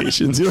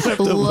expectations. You don't have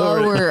to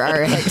lower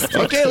our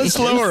expectations. Okay, let's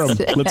lower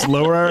them. Let's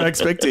lower our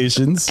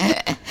expectations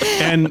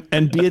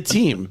and be a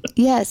team.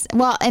 Yes.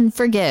 Well, and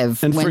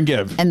forgive. And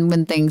forgive. And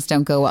when things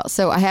don't go well.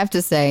 So I have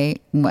to say.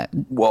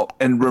 Well,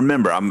 and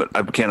remember, I'm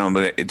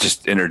going to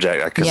just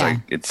interject because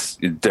it's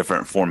a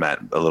different format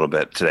a little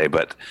bit today.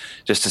 But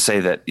just to say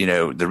that,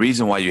 the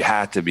reason why you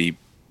have to be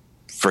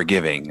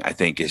forgiving, I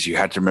think, is you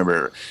have to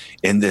remember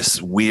in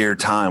this weird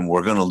time,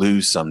 we're going to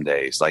lose some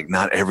days. Like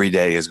not every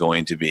day is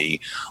going to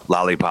be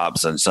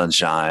lollipops and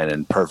sunshine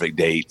and perfect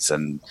dates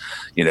and,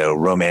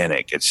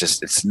 romantic.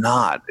 It's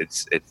not.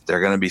 There are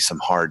going to be some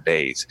hard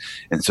days.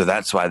 And so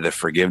that's why the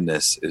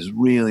forgiveness is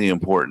really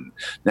important.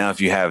 Now,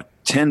 if you have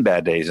 10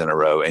 bad days in a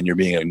row and you're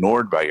being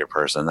ignored by your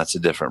person, that's a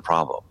different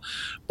problem.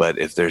 But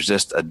if there's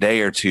just a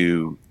day or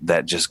two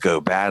that just go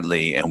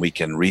badly and we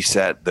can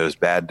reset those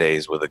bad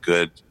days with a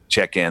good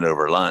check-in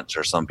over lunch,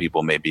 or some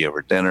people may be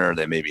over dinner,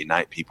 they may be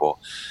night people,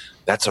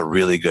 that's a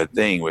really good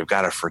thing. We've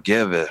got to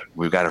forgive it.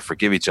 We've got to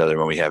forgive each other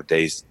when we have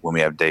days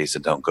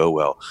that don't go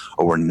well,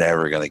 or we're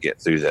never going to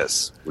get through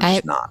this. We're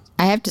just not.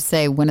 I have to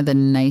say, one of the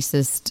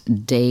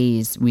nicest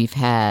days we've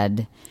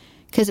had,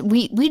 because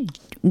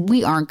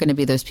we aren't going to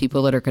be those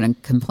people that are going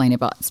to complain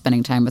about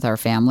spending time with our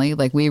family.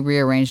 Like, we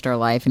rearranged our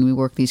life and we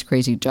work these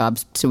crazy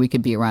jobs so we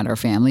could be around our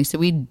family. So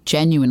we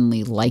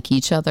genuinely like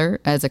each other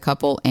as a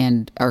couple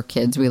and our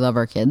kids. We love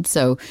our kids.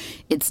 So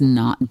it's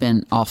not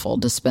been awful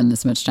to spend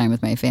this much time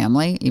with my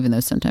family, even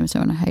though sometimes I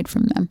want to hide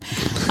from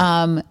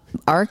them.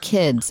 Our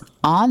kids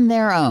on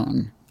their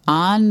own,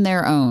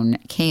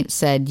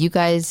 said, you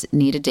guys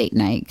need a date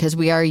night, because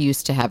we are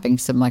used to having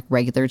some like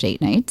regular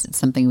date nights. It's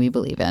something we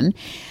believe in.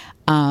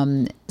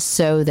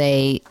 So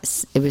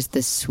it was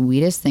the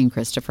sweetest thing,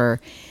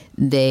 Christopher.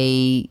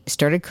 They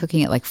started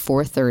cooking at like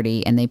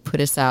 4:30 and they put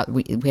us out.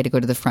 We had to go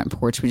to the front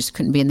porch. We just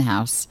couldn't be in the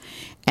house.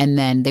 And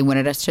then they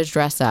wanted us to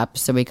dress up.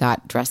 So we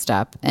got dressed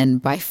up.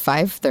 And by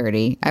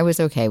 5:30, I was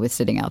okay with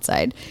sitting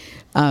outside.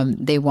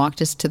 They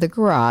walked us to the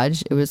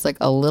garage. It was like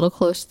a little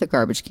close to the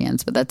garbage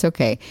cans, but that's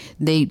okay.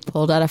 They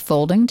pulled out a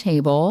folding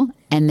table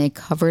and they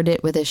covered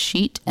it with a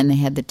sheet, and they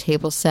had the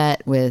table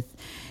set with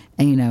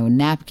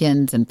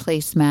napkins and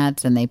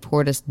placemats, and they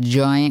poured us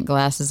giant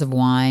glasses of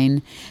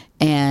wine.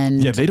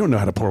 And yeah, they don't know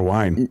how to pour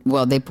wine.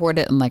 Well, they poured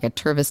it in like a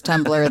Tervis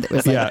tumbler that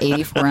was like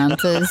 84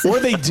 ounces. Or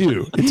they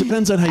do. It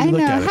depends on how you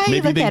look at it.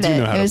 Maybe they do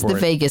know how to pour it. It was the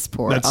Vegas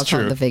pour. That's true.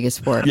 Call it the Vegas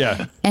pour.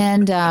 Yeah.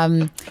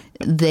 And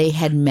they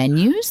had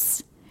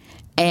menus,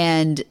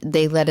 and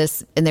they let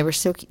us, and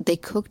they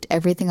cooked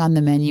everything on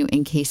the menu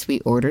in case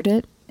we ordered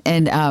it.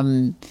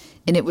 And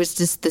it was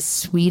just the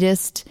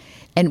sweetest.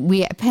 And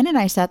Penn and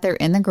I sat there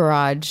in the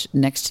garage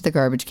next to the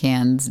garbage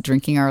cans,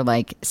 drinking our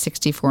like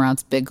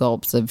 64-ounce big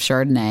gulps of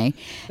Chardonnay,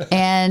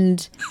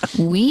 and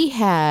we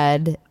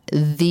had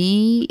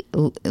the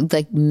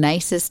like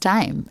nicest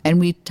time. And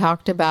we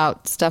talked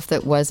about stuff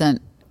that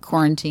wasn't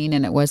quarantine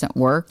and it wasn't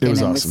work. It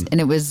was awesome. And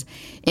it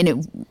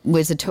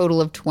was a total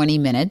of 20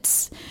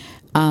 minutes.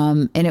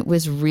 And it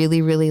was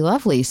really, really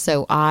lovely.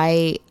 So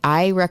I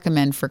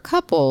recommend for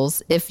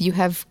couples, if you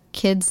have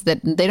kids that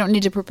they don't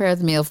need to prepare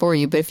the meal for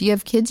you, but if you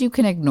have kids you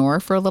can ignore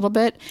for a little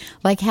bit,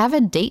 like have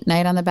a date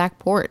night on the back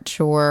porch,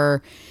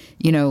 or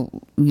at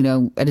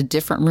a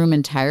different room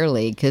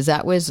entirely, because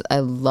that was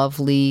a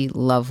lovely,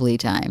 lovely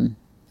time.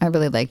 I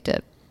really liked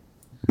it.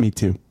 Me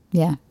too.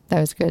 Yeah, that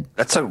was good.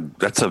 That's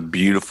a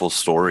beautiful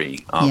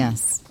story.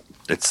 Yes.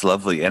 It's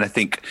lovely. And I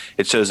think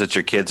it shows that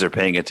your kids are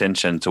paying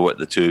attention to what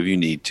the two of you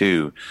need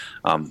too,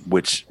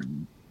 which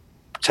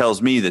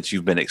tells me that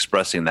you've been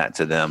expressing that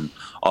to them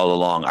all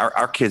along.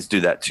 Our kids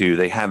do that too.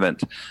 They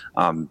haven't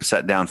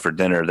sat down for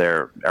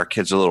dinner. Our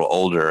kids are a little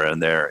older,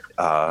 and they're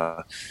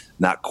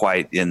not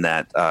quite in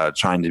that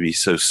trying to be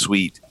so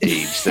sweet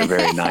age. They're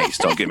very nice.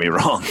 Don't get me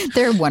wrong.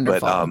 They're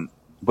wonderful.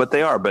 But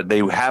they are. But they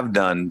have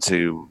done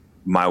to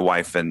my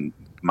wife and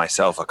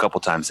myself a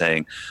couple times,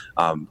 saying,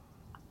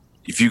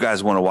 if you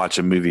guys want to watch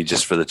a movie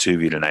just for the two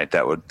of you tonight,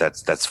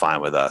 that's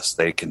fine with us.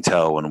 They can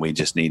tell when we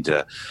just need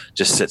to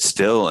just sit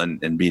still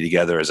and be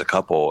together as a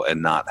couple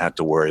and not have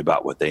to worry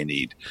about what they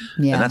need.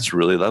 Yeah. And that's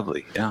really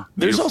lovely. Yeah.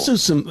 There's also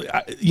some,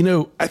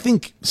 I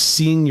think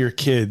seeing your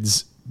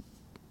kids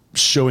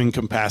showing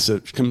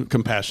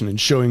compassion and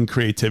showing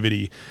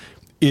creativity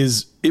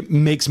it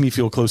makes me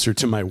feel closer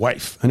to my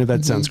wife. I know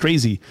that sounds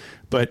crazy,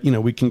 but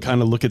we can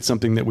kind of look at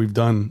something that we've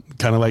done,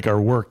 kind of like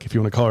our work, if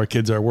you want to call our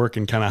kids our work,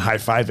 and kind of high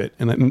five it.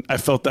 And I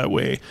felt that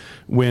way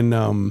when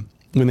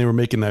they were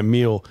making that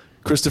meal.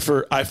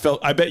 Christopher, I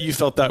bet you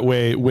felt that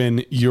way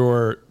when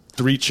your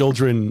 3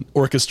 children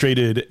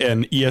orchestrated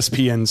an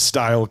ESPN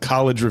style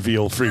college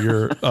reveal for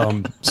your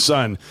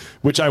son,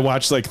 which I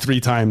watched like 3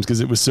 times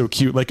because it was so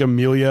cute. Like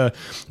Amelia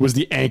was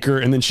the anchor,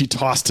 and then she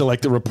tossed to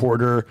like the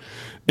reporter,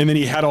 and then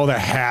he had all the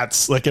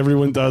hats like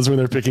everyone does when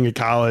they're picking a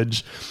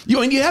college.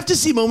 And you have to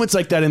see moments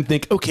like that and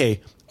think, okay,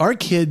 our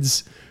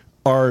kids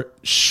are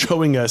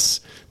showing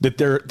us that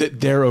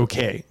they're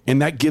okay,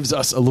 and that gives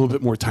us a little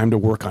bit more time to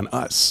work on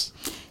us.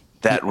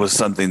 That was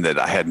something that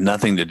I had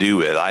nothing to do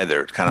with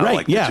either. Kind of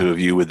like the two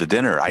of you with the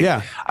dinner.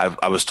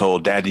 I was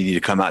told, Dad, you need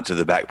to come out to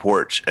the back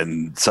porch.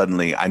 And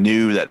suddenly I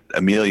knew that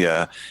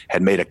Amelia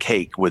had made a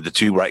cake with the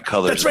 2 bright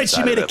colors. That's right.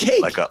 She made a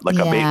cake. Like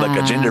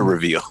a gender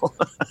reveal.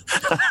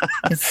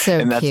 It's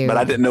so cute. But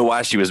I didn't know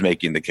why she was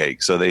making the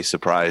cake. So they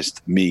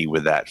surprised me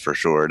with that for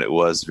sure. And it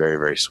was very,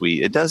 very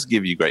sweet. It does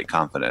give you great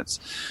confidence.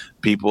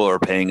 People are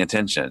paying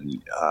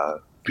attention.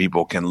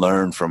 People can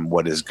learn from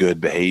what is good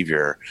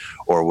behavior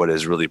or what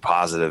is really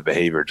positive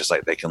behavior, just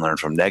like they can learn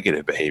from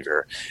negative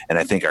behavior. And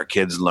I think our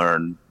kids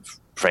learn,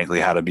 frankly,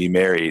 how to be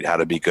married, how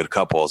to be good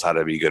couples, how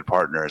to be good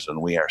partners,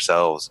 and we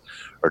ourselves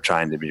are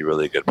trying to be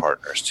really good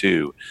partners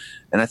too.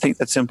 And I think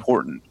that's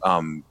important.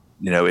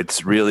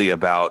 It's really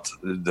about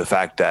the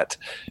fact that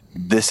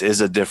this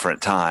is a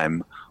different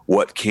time.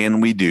 What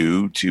can we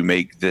do to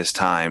make this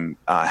time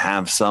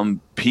have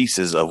some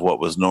pieces of what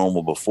was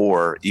normal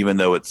before, even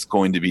though it's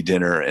going to be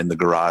dinner in the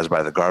garage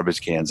by the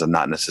garbage cans and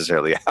not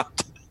necessarily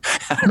out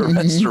at a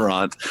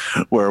restaurant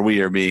where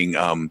we are being,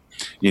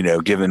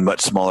 given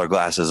much smaller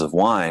glasses of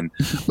wine.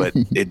 But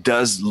it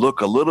does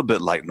look a little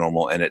bit like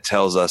normal, and it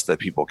tells us that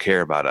people care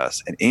about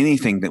us. And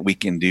anything that we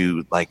can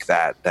do like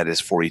that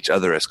is for each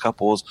other as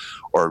couples,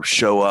 or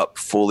show up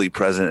fully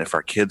present if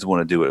our kids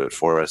want to do it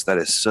for us, that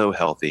is so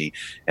healthy,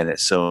 and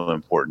it's so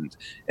important.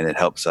 And it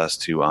helps us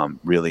to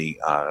really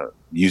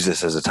use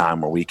this as a time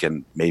where we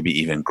can maybe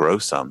even grow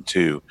some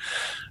too.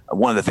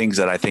 One of the things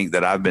that I think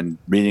that I've been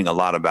reading a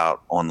lot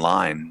about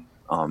online,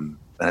 and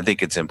I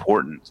think it's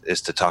important,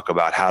 is to talk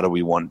about how do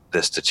we want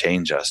this to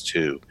change us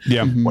too.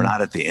 Yeah. We're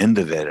not at the end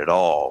of it at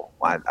all.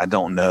 I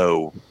don't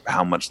know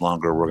how much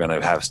longer we're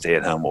going to have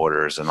stay-at-home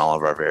orders in all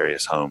of our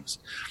various homes.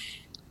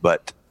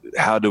 But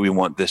how do we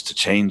want this to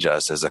change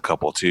us as a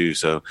couple too?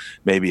 So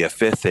maybe a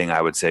 5th thing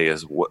I would say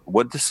is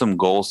what does some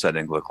goal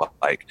setting look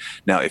like?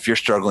 Now, if you're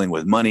struggling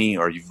with money,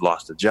 or you've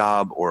lost a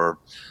job, or,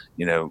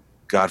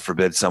 God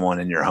forbid someone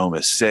in your home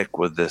is sick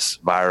with this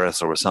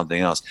virus or with something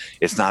else,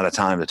 it's not a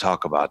time to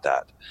talk about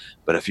that.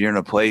 But if you're in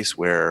a place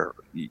where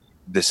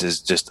this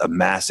is just a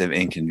massive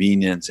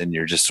inconvenience and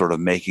you're just sort of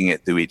making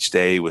it through each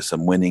day with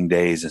some winning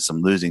days and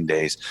some losing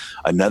days,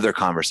 another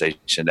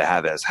conversation to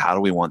have is, how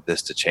do we want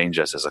this to change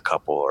us as a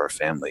couple or a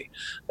family?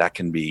 That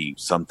can be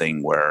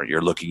something where you're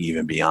looking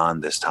even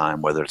beyond this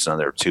time, whether it's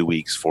another 2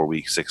 weeks, 4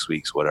 weeks, 6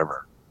 weeks,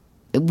 whatever.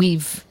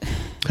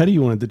 How do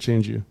you want it to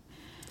change you?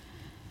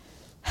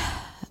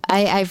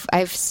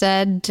 I've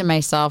said to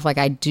myself, like,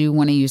 I do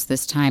want to use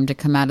this time to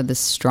come out of this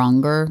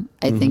stronger.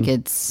 I think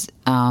it's,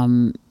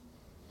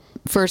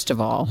 first of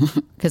all,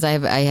 because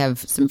I have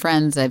some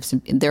friends,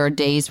 there are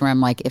days where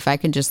I'm like, if I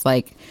can just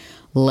like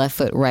left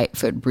foot, right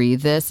foot,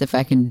 breathe this, if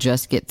I can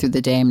just get through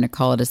the day, I'm going to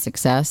call it a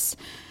success.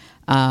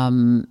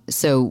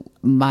 So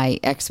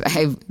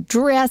I've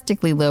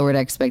drastically lowered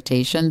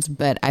expectations,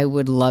 but I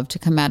would love to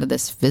come out of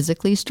this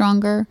physically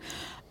stronger.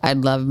 I'd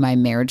love my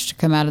marriage to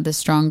come out of this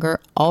stronger.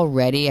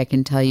 Already, I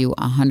can tell you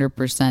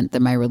 100%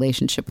 that my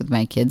relationship with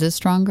my kids is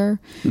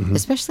stronger,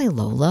 especially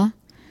Lola.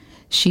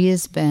 She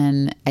has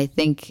been, I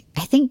think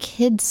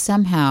kids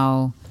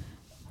somehow,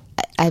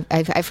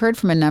 I've heard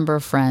from a number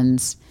of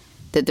friends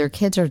that their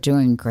kids are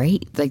doing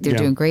great. Like, they're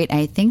doing great. And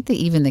I think that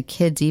even the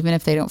kids, even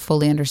if they don't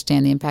fully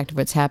understand the impact of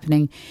what's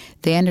happening,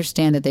 they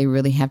understand that they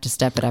really have to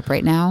step it up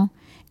right now.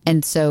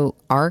 And so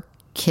our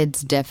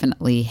kids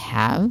definitely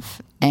have.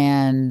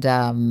 And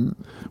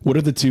what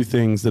are the 2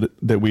 things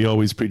that we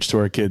always preach to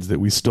our kids that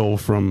we stole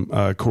from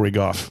Corey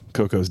Goff,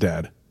 Coco's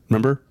dad?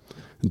 Remember?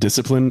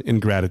 Discipline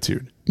and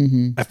gratitude.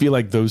 I feel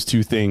like those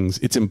 2 things,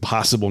 it's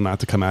impossible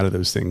not to come out of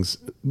those things,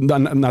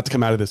 not to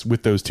come out of this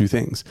with those 2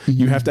 things.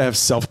 You have to have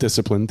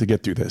self-discipline to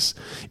get through this.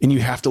 And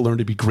you have to learn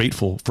to be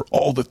grateful for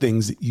all the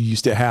things that you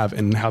used to have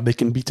and how they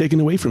can be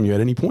taken away from you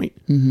at any point.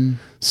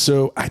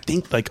 So I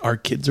think like our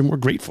kids are more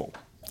grateful.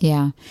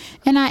 Yeah.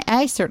 And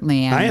I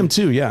certainly am. I am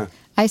too, yeah.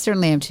 I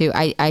certainly am too.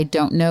 I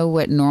don't know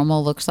what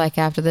normal looks like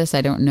after this.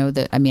 I don't know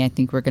that. I mean, I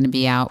think we're going to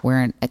be out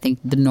wearing, I think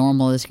the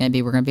normal is going to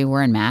be, we're going to be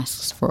wearing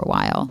masks for a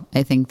while.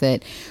 I think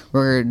that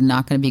we're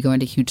not going to be going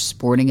to huge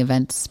sporting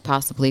events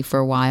possibly for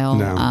a while.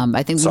 No.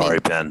 I think. Sorry,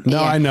 Ben. No,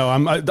 yeah. I know.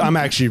 I'm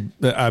actually,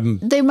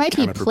 they might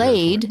be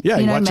played. Yeah,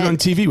 you watch it on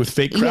TV with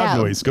fake crowd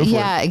noise. Go for it.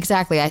 Yeah,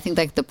 exactly. I think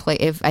like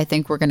I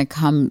think we're going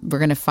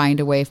to find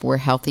a way where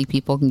healthy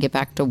people can get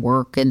back to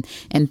work and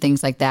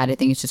things like that. I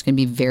think it's just going to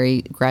be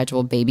very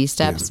gradual baby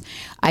steps. Yeah.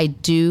 I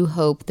do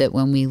hope that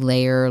when we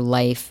layer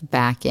life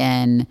back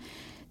in,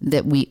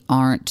 that we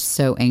aren't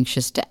so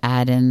anxious to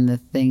add in the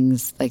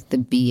things like the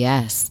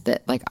BS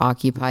that like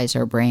occupies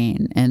our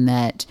brain, and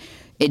that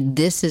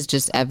this is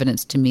just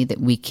evidence to me that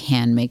we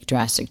can make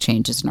drastic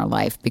changes in our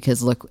life,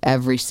 because look,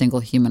 every single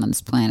human on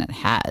this planet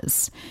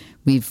has.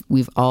 We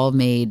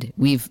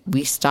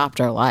stopped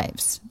our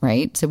lives,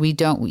 right? So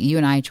you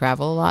and I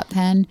travel a lot,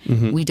 Penn.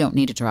 Mm-hmm. We don't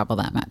need to travel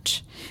that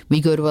much.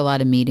 We go to a lot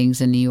of meetings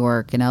in New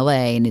York and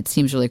LA, and it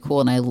seems really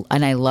cool, and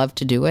I love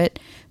to do it.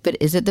 But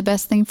is it the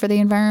best thing for the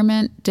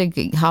environment to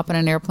hop on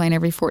an airplane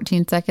every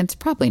 14 seconds?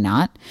 Probably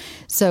not.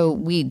 So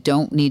we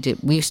don't need to.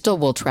 We still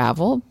will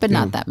travel, but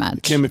not that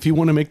much. Kim, if you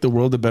want to make the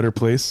world a better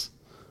place,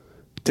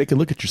 take a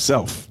look at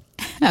yourself.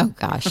 Oh,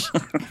 gosh.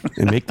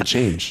 And make the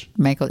change.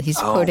 Michael, he's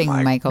quoting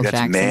Michael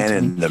Jackson. Man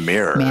in the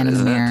Mirror. Man in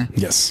the Mirror.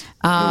 Yes.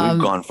 We've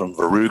gone from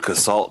Baruch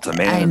Assault to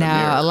Man in the Mirror.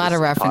 I know, a lot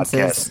of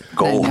references.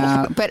 Gold.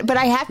 I know. But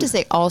I have to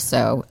say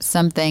also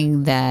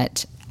something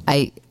that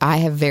I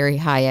have very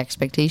high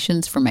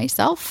expectations for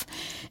myself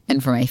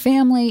and for my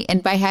family.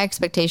 And by high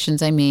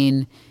expectations, I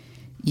mean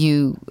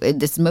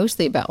it's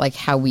mostly about like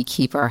how we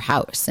keep our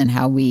house and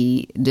how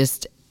we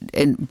just.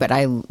 But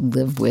I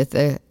live with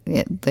a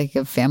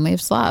family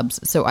of slobs,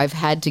 so I've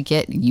had to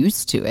get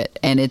used to it,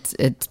 and it's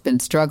been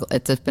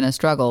a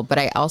struggle. But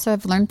I also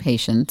have learned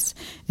patience,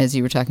 as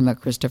you were talking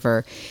about,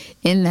 Christopher,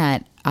 in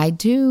that I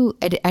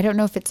don't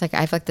know if it's like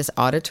I have like this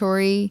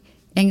auditory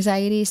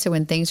anxiety. So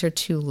when things are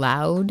too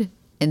loud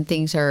and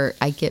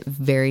I get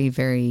very,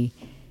 very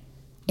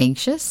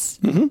anxious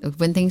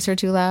when things are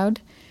too loud,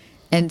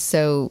 and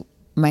so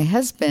my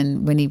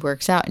husband, when he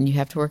works out, and you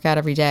have to work out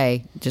every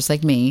day, just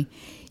like me.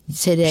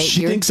 She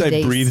thinks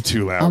I breathe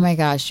too loud. Oh my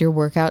gosh, your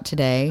workout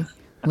today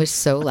was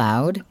so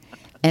loud.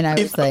 And I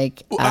was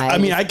like,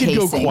 I could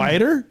go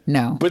quieter.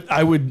 No. But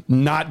I would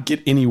not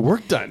get any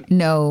work done.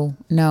 No.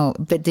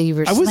 But you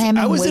were slamming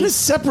I was weights. in a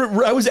separate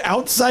I was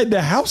outside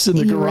the house in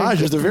the garage.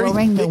 There's a very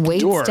throwing the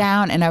weights door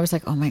down, and I was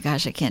like, oh my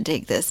gosh, I can't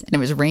take this. And it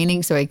was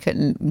raining, so I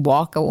couldn't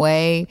walk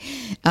away.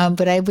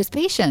 But I was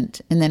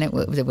patient, and then it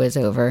was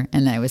over,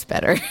 and then I was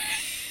better.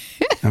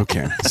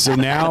 Okay. So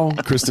now,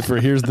 Christopher,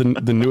 here's the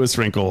newest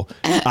wrinkle.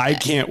 I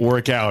can't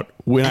work out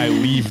when I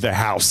leave the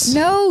house.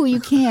 No, you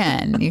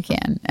can. You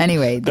can.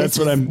 Anyway, that's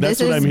what I'm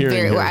hearing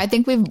here. I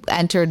think we've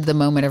entered the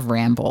moment of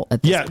ramble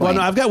at this point. Well,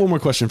 no, I've got one more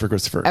question for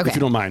Christopher, if you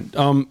don't mind.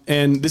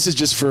 And this is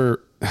just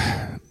for...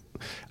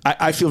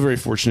 I feel very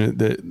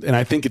fortunate and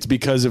I think it's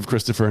because of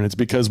Christopher, and it's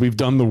because we've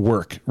done the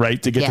work,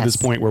 right, to get to this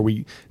point where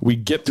we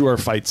get through our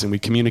fights and we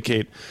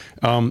communicate.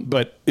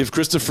 But if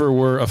Christopher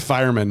were a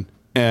fireman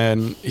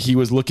and he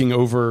was looking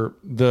over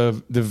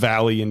the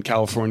valley in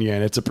California,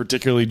 and it's a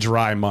particularly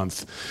dry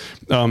month,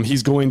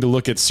 he's going to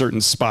look at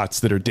certain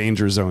spots that are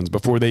danger zones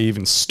before they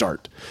even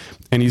start.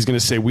 And he's going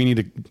to say, we need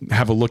to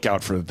have a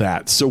lookout for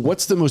that. So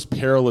what's the most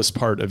perilous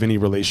part of any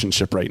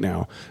relationship right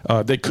now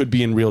that could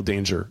be in real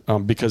danger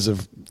because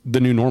of the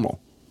new normal?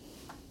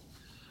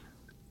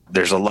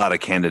 There's a lot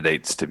of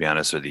candidates, to be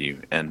honest with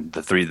you. And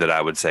the three that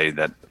I would say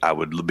that I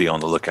would be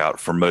on the lookout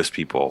for most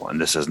people, and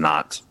this is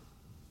not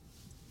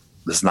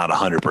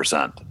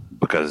 100%,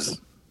 because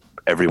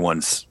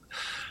everyone's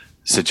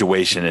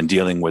situation and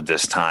dealing with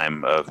this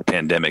time of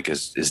pandemic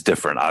is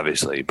different,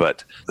 obviously.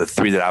 But the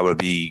three that I would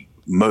be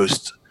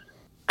most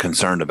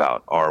concerned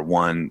about are: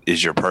 one,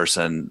 is your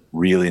person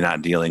really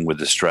not dealing with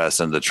the stress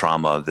and the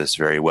trauma of this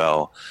very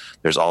well?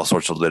 There's all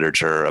sorts of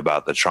literature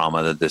about the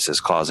trauma that this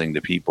is causing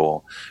to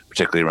people,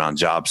 particularly around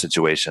job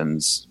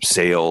situations,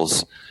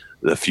 sales,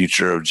 the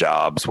future of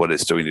jobs, what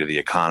it's doing to the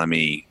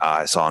economy.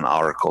 I saw an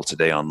article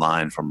today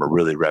online from a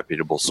really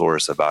reputable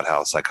source about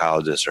how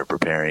psychologists are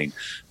preparing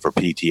for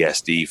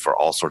PTSD for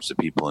all sorts of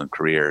people in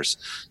careers.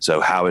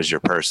 So how is your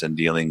person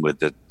dealing with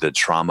the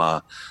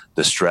trauma,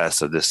 the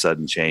stress of this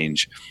sudden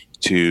change?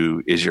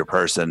 Two, is your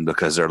person,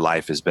 because their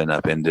life has been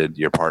upended,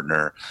 your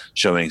partner,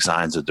 showing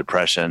signs of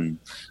depression,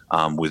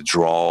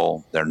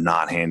 withdrawal? They're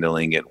not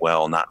handling it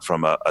well, not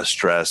from a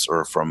stress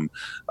or from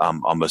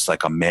almost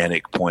like a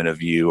manic point of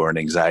view or an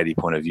anxiety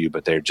point of view,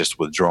 but they're just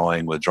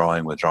withdrawing.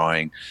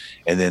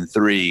 And then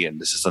three,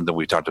 and this is something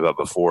we talked about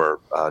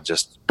before,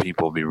 just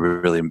people be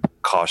really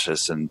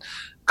cautious and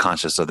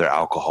conscious of their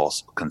alcohol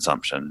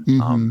consumption,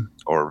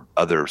 or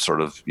other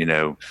sort of,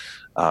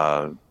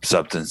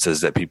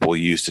 substances that people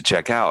use to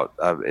check out.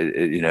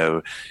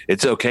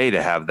 It's okay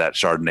to have that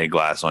Chardonnay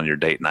glass on your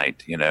date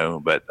night,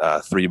 but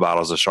 3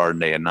 bottles of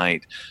Chardonnay a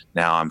night,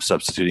 now I'm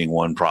substituting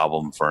one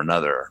problem for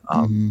another.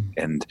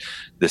 And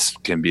this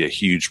can be a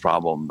huge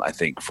problem, I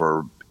think,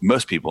 for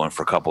most people and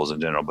for couples in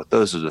general. But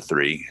those are the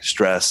three: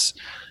 stress,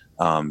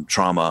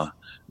 trauma,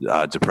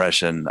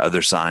 depression,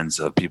 other signs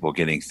of people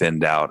getting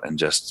thinned out, and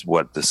just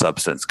what the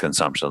substance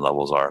consumption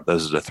levels are.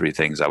 Those are the three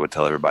things I would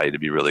tell everybody to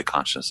be really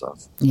conscious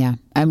of. Yeah.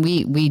 And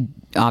we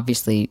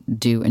obviously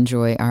do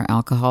enjoy our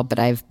alcohol, but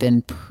I've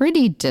been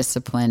pretty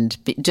disciplined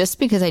just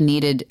because I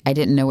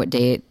never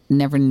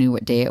knew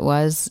what day it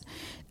was.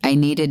 I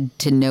needed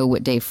to know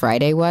what day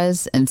Friday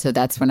was. And so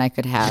that's when I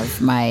could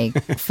have my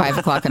 5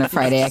 o'clock on a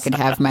Friday. I could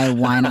have my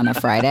wine on a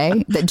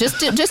Friday. Just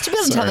to be able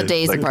to tell the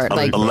days apart.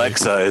 Like,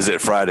 Alexa, is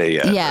it Friday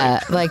yet?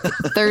 Yeah. Like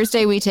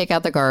Thursday, we take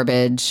out the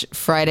garbage.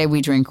 Friday,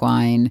 we drink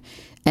wine.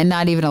 And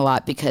not even a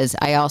lot, because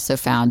I also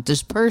found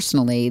just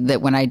personally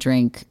that when I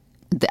drink,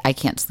 I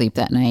can't sleep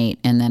that night.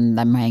 And then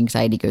my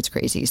anxiety goes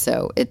crazy.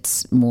 So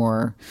it's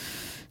more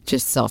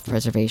just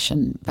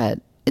self-preservation. But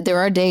there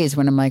are days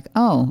when I'm like,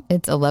 oh,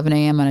 it's 11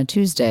 a.m. on a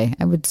Tuesday.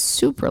 I would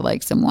super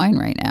like some wine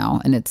right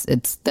now. And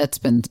that's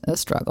been a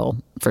struggle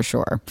for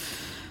sure.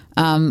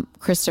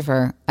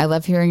 Christopher, I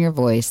love hearing your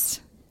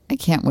voice. I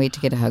can't wait to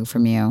get a hug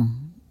from you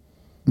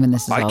when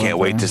this is all I can't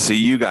over. wait to see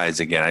you guys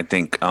again. I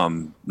think,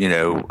 I'm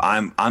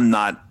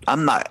not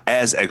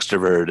as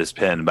extroverted as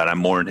Penn, but I'm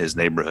more in his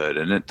neighborhood,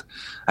 and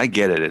I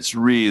get it. It's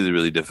really,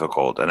 really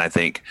difficult. And I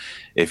think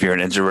if you're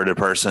an introverted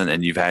person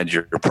and you've had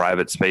your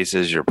private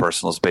spaces, your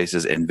personal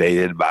spaces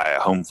invaded by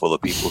a home full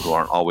of people who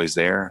aren't always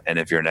there, and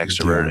if you're an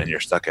extrovert and you're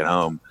stuck at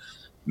home,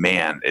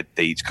 man,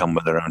 they each come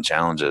with their own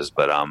challenges.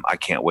 But I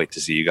can't wait to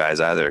see you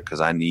guys either,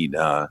 because I need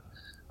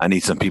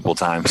some people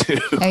time too.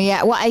 Oh,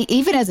 yeah. Well,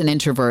 even as an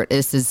introvert,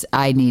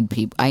 I need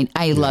people.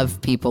 I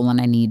love people, and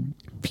I need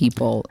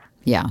people.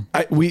 Yeah.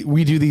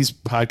 We do these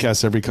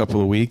podcasts every couple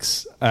of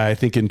weeks. I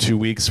think in 2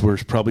 weeks, we're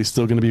probably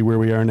still going to be where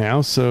we are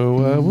now.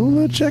 So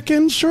we'll check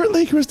in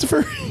shortly,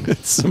 Christopher,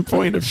 at some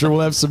point. I'm sure we'll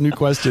have some new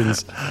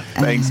questions.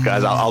 Thanks,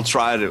 guys. I'll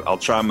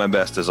try my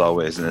best as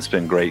always. And it's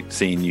been great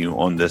seeing you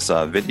on this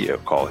video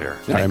call here.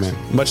 All right, man.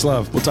 Much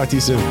love. We'll talk to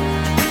you soon.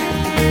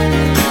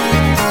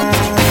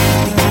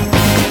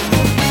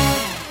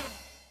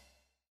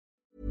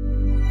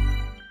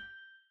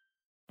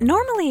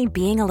 Normally,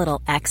 being a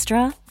little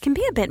extra can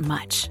be a bit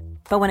much.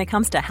 But when it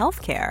comes to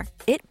healthcare,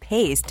 it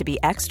pays to be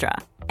extra.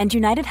 And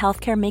United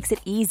Healthcare makes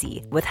it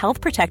easy with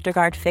Health Protector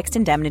Guard fixed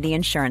indemnity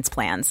insurance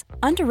plans.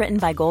 Underwritten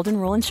by Golden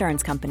Rule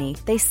Insurance Company,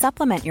 they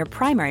supplement your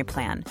primary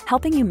plan,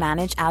 helping you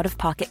manage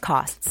out-of-pocket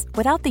costs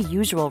without the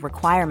usual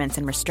requirements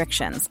and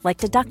restrictions like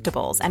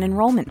deductibles and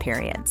enrollment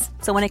periods.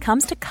 So when it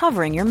comes to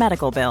covering your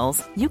medical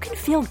bills, you can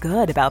feel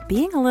good about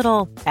being a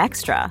little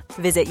extra.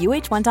 Visit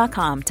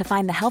UH1.com to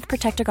find the Health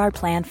Protector Guard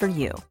plan for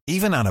you.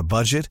 Even on a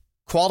budget,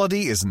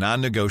 quality is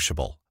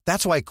non-negotiable.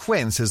 That's why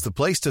Quince is the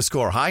place to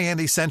score high-end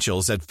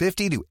essentials at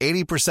 50 to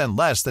 80%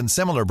 less than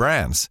similar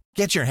brands.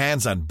 Get your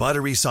hands on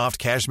buttery soft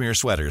cashmere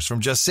sweaters from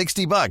just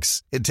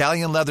 $60,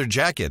 Italian leather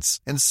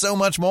jackets, and so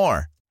much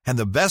more. And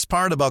the best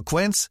part about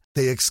Quince,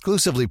 they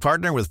exclusively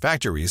partner with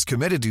factories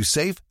committed to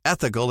safe,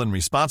 ethical, and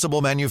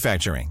responsible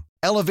manufacturing.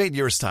 Elevate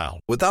your style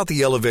without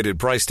the elevated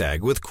price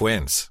tag with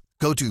Quince.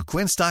 Go to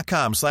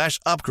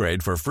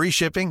quince.com/upgrade for free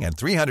shipping and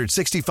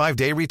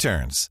 365-day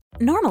returns.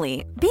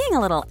 Normally, being a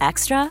little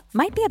extra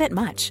might be a bit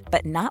much,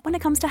 but not when it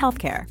comes to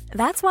healthcare.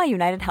 That's why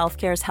United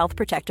Healthcare's Health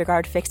Protector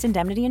Guard fixed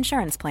indemnity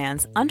insurance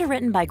plans,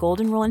 underwritten by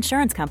Golden Rule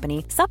Insurance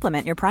Company,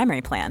 supplement your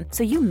primary plan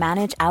so you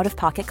manage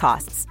out-of-pocket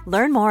costs.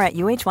 Learn more at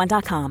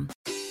UH1.com.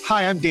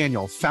 Hi, I'm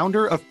Daniel,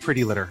 founder of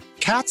Pretty Litter.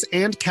 Cats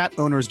and cat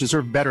owners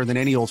deserve better than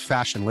any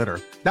old-fashioned litter.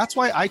 That's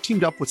why I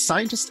teamed up with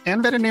scientists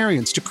and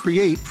veterinarians to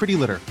create Pretty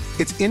Litter.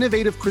 Its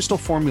innovative crystal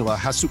formula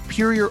has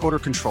superior odor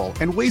control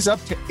and weighs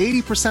up to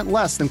 80%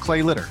 less than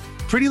clay litter.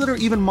 Pretty Litter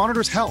even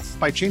monitors health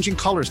by changing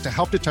colors to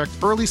help detect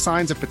early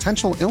signs of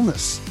potential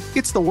illness.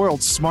 It's the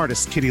world's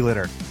smartest kitty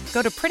litter.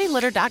 Go to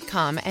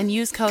prettylitter.com and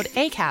use code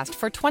ACAST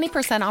for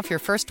 20% off your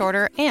first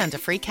order and a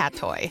free cat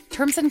toy.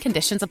 Terms and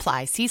conditions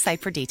apply. See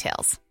site for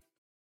details.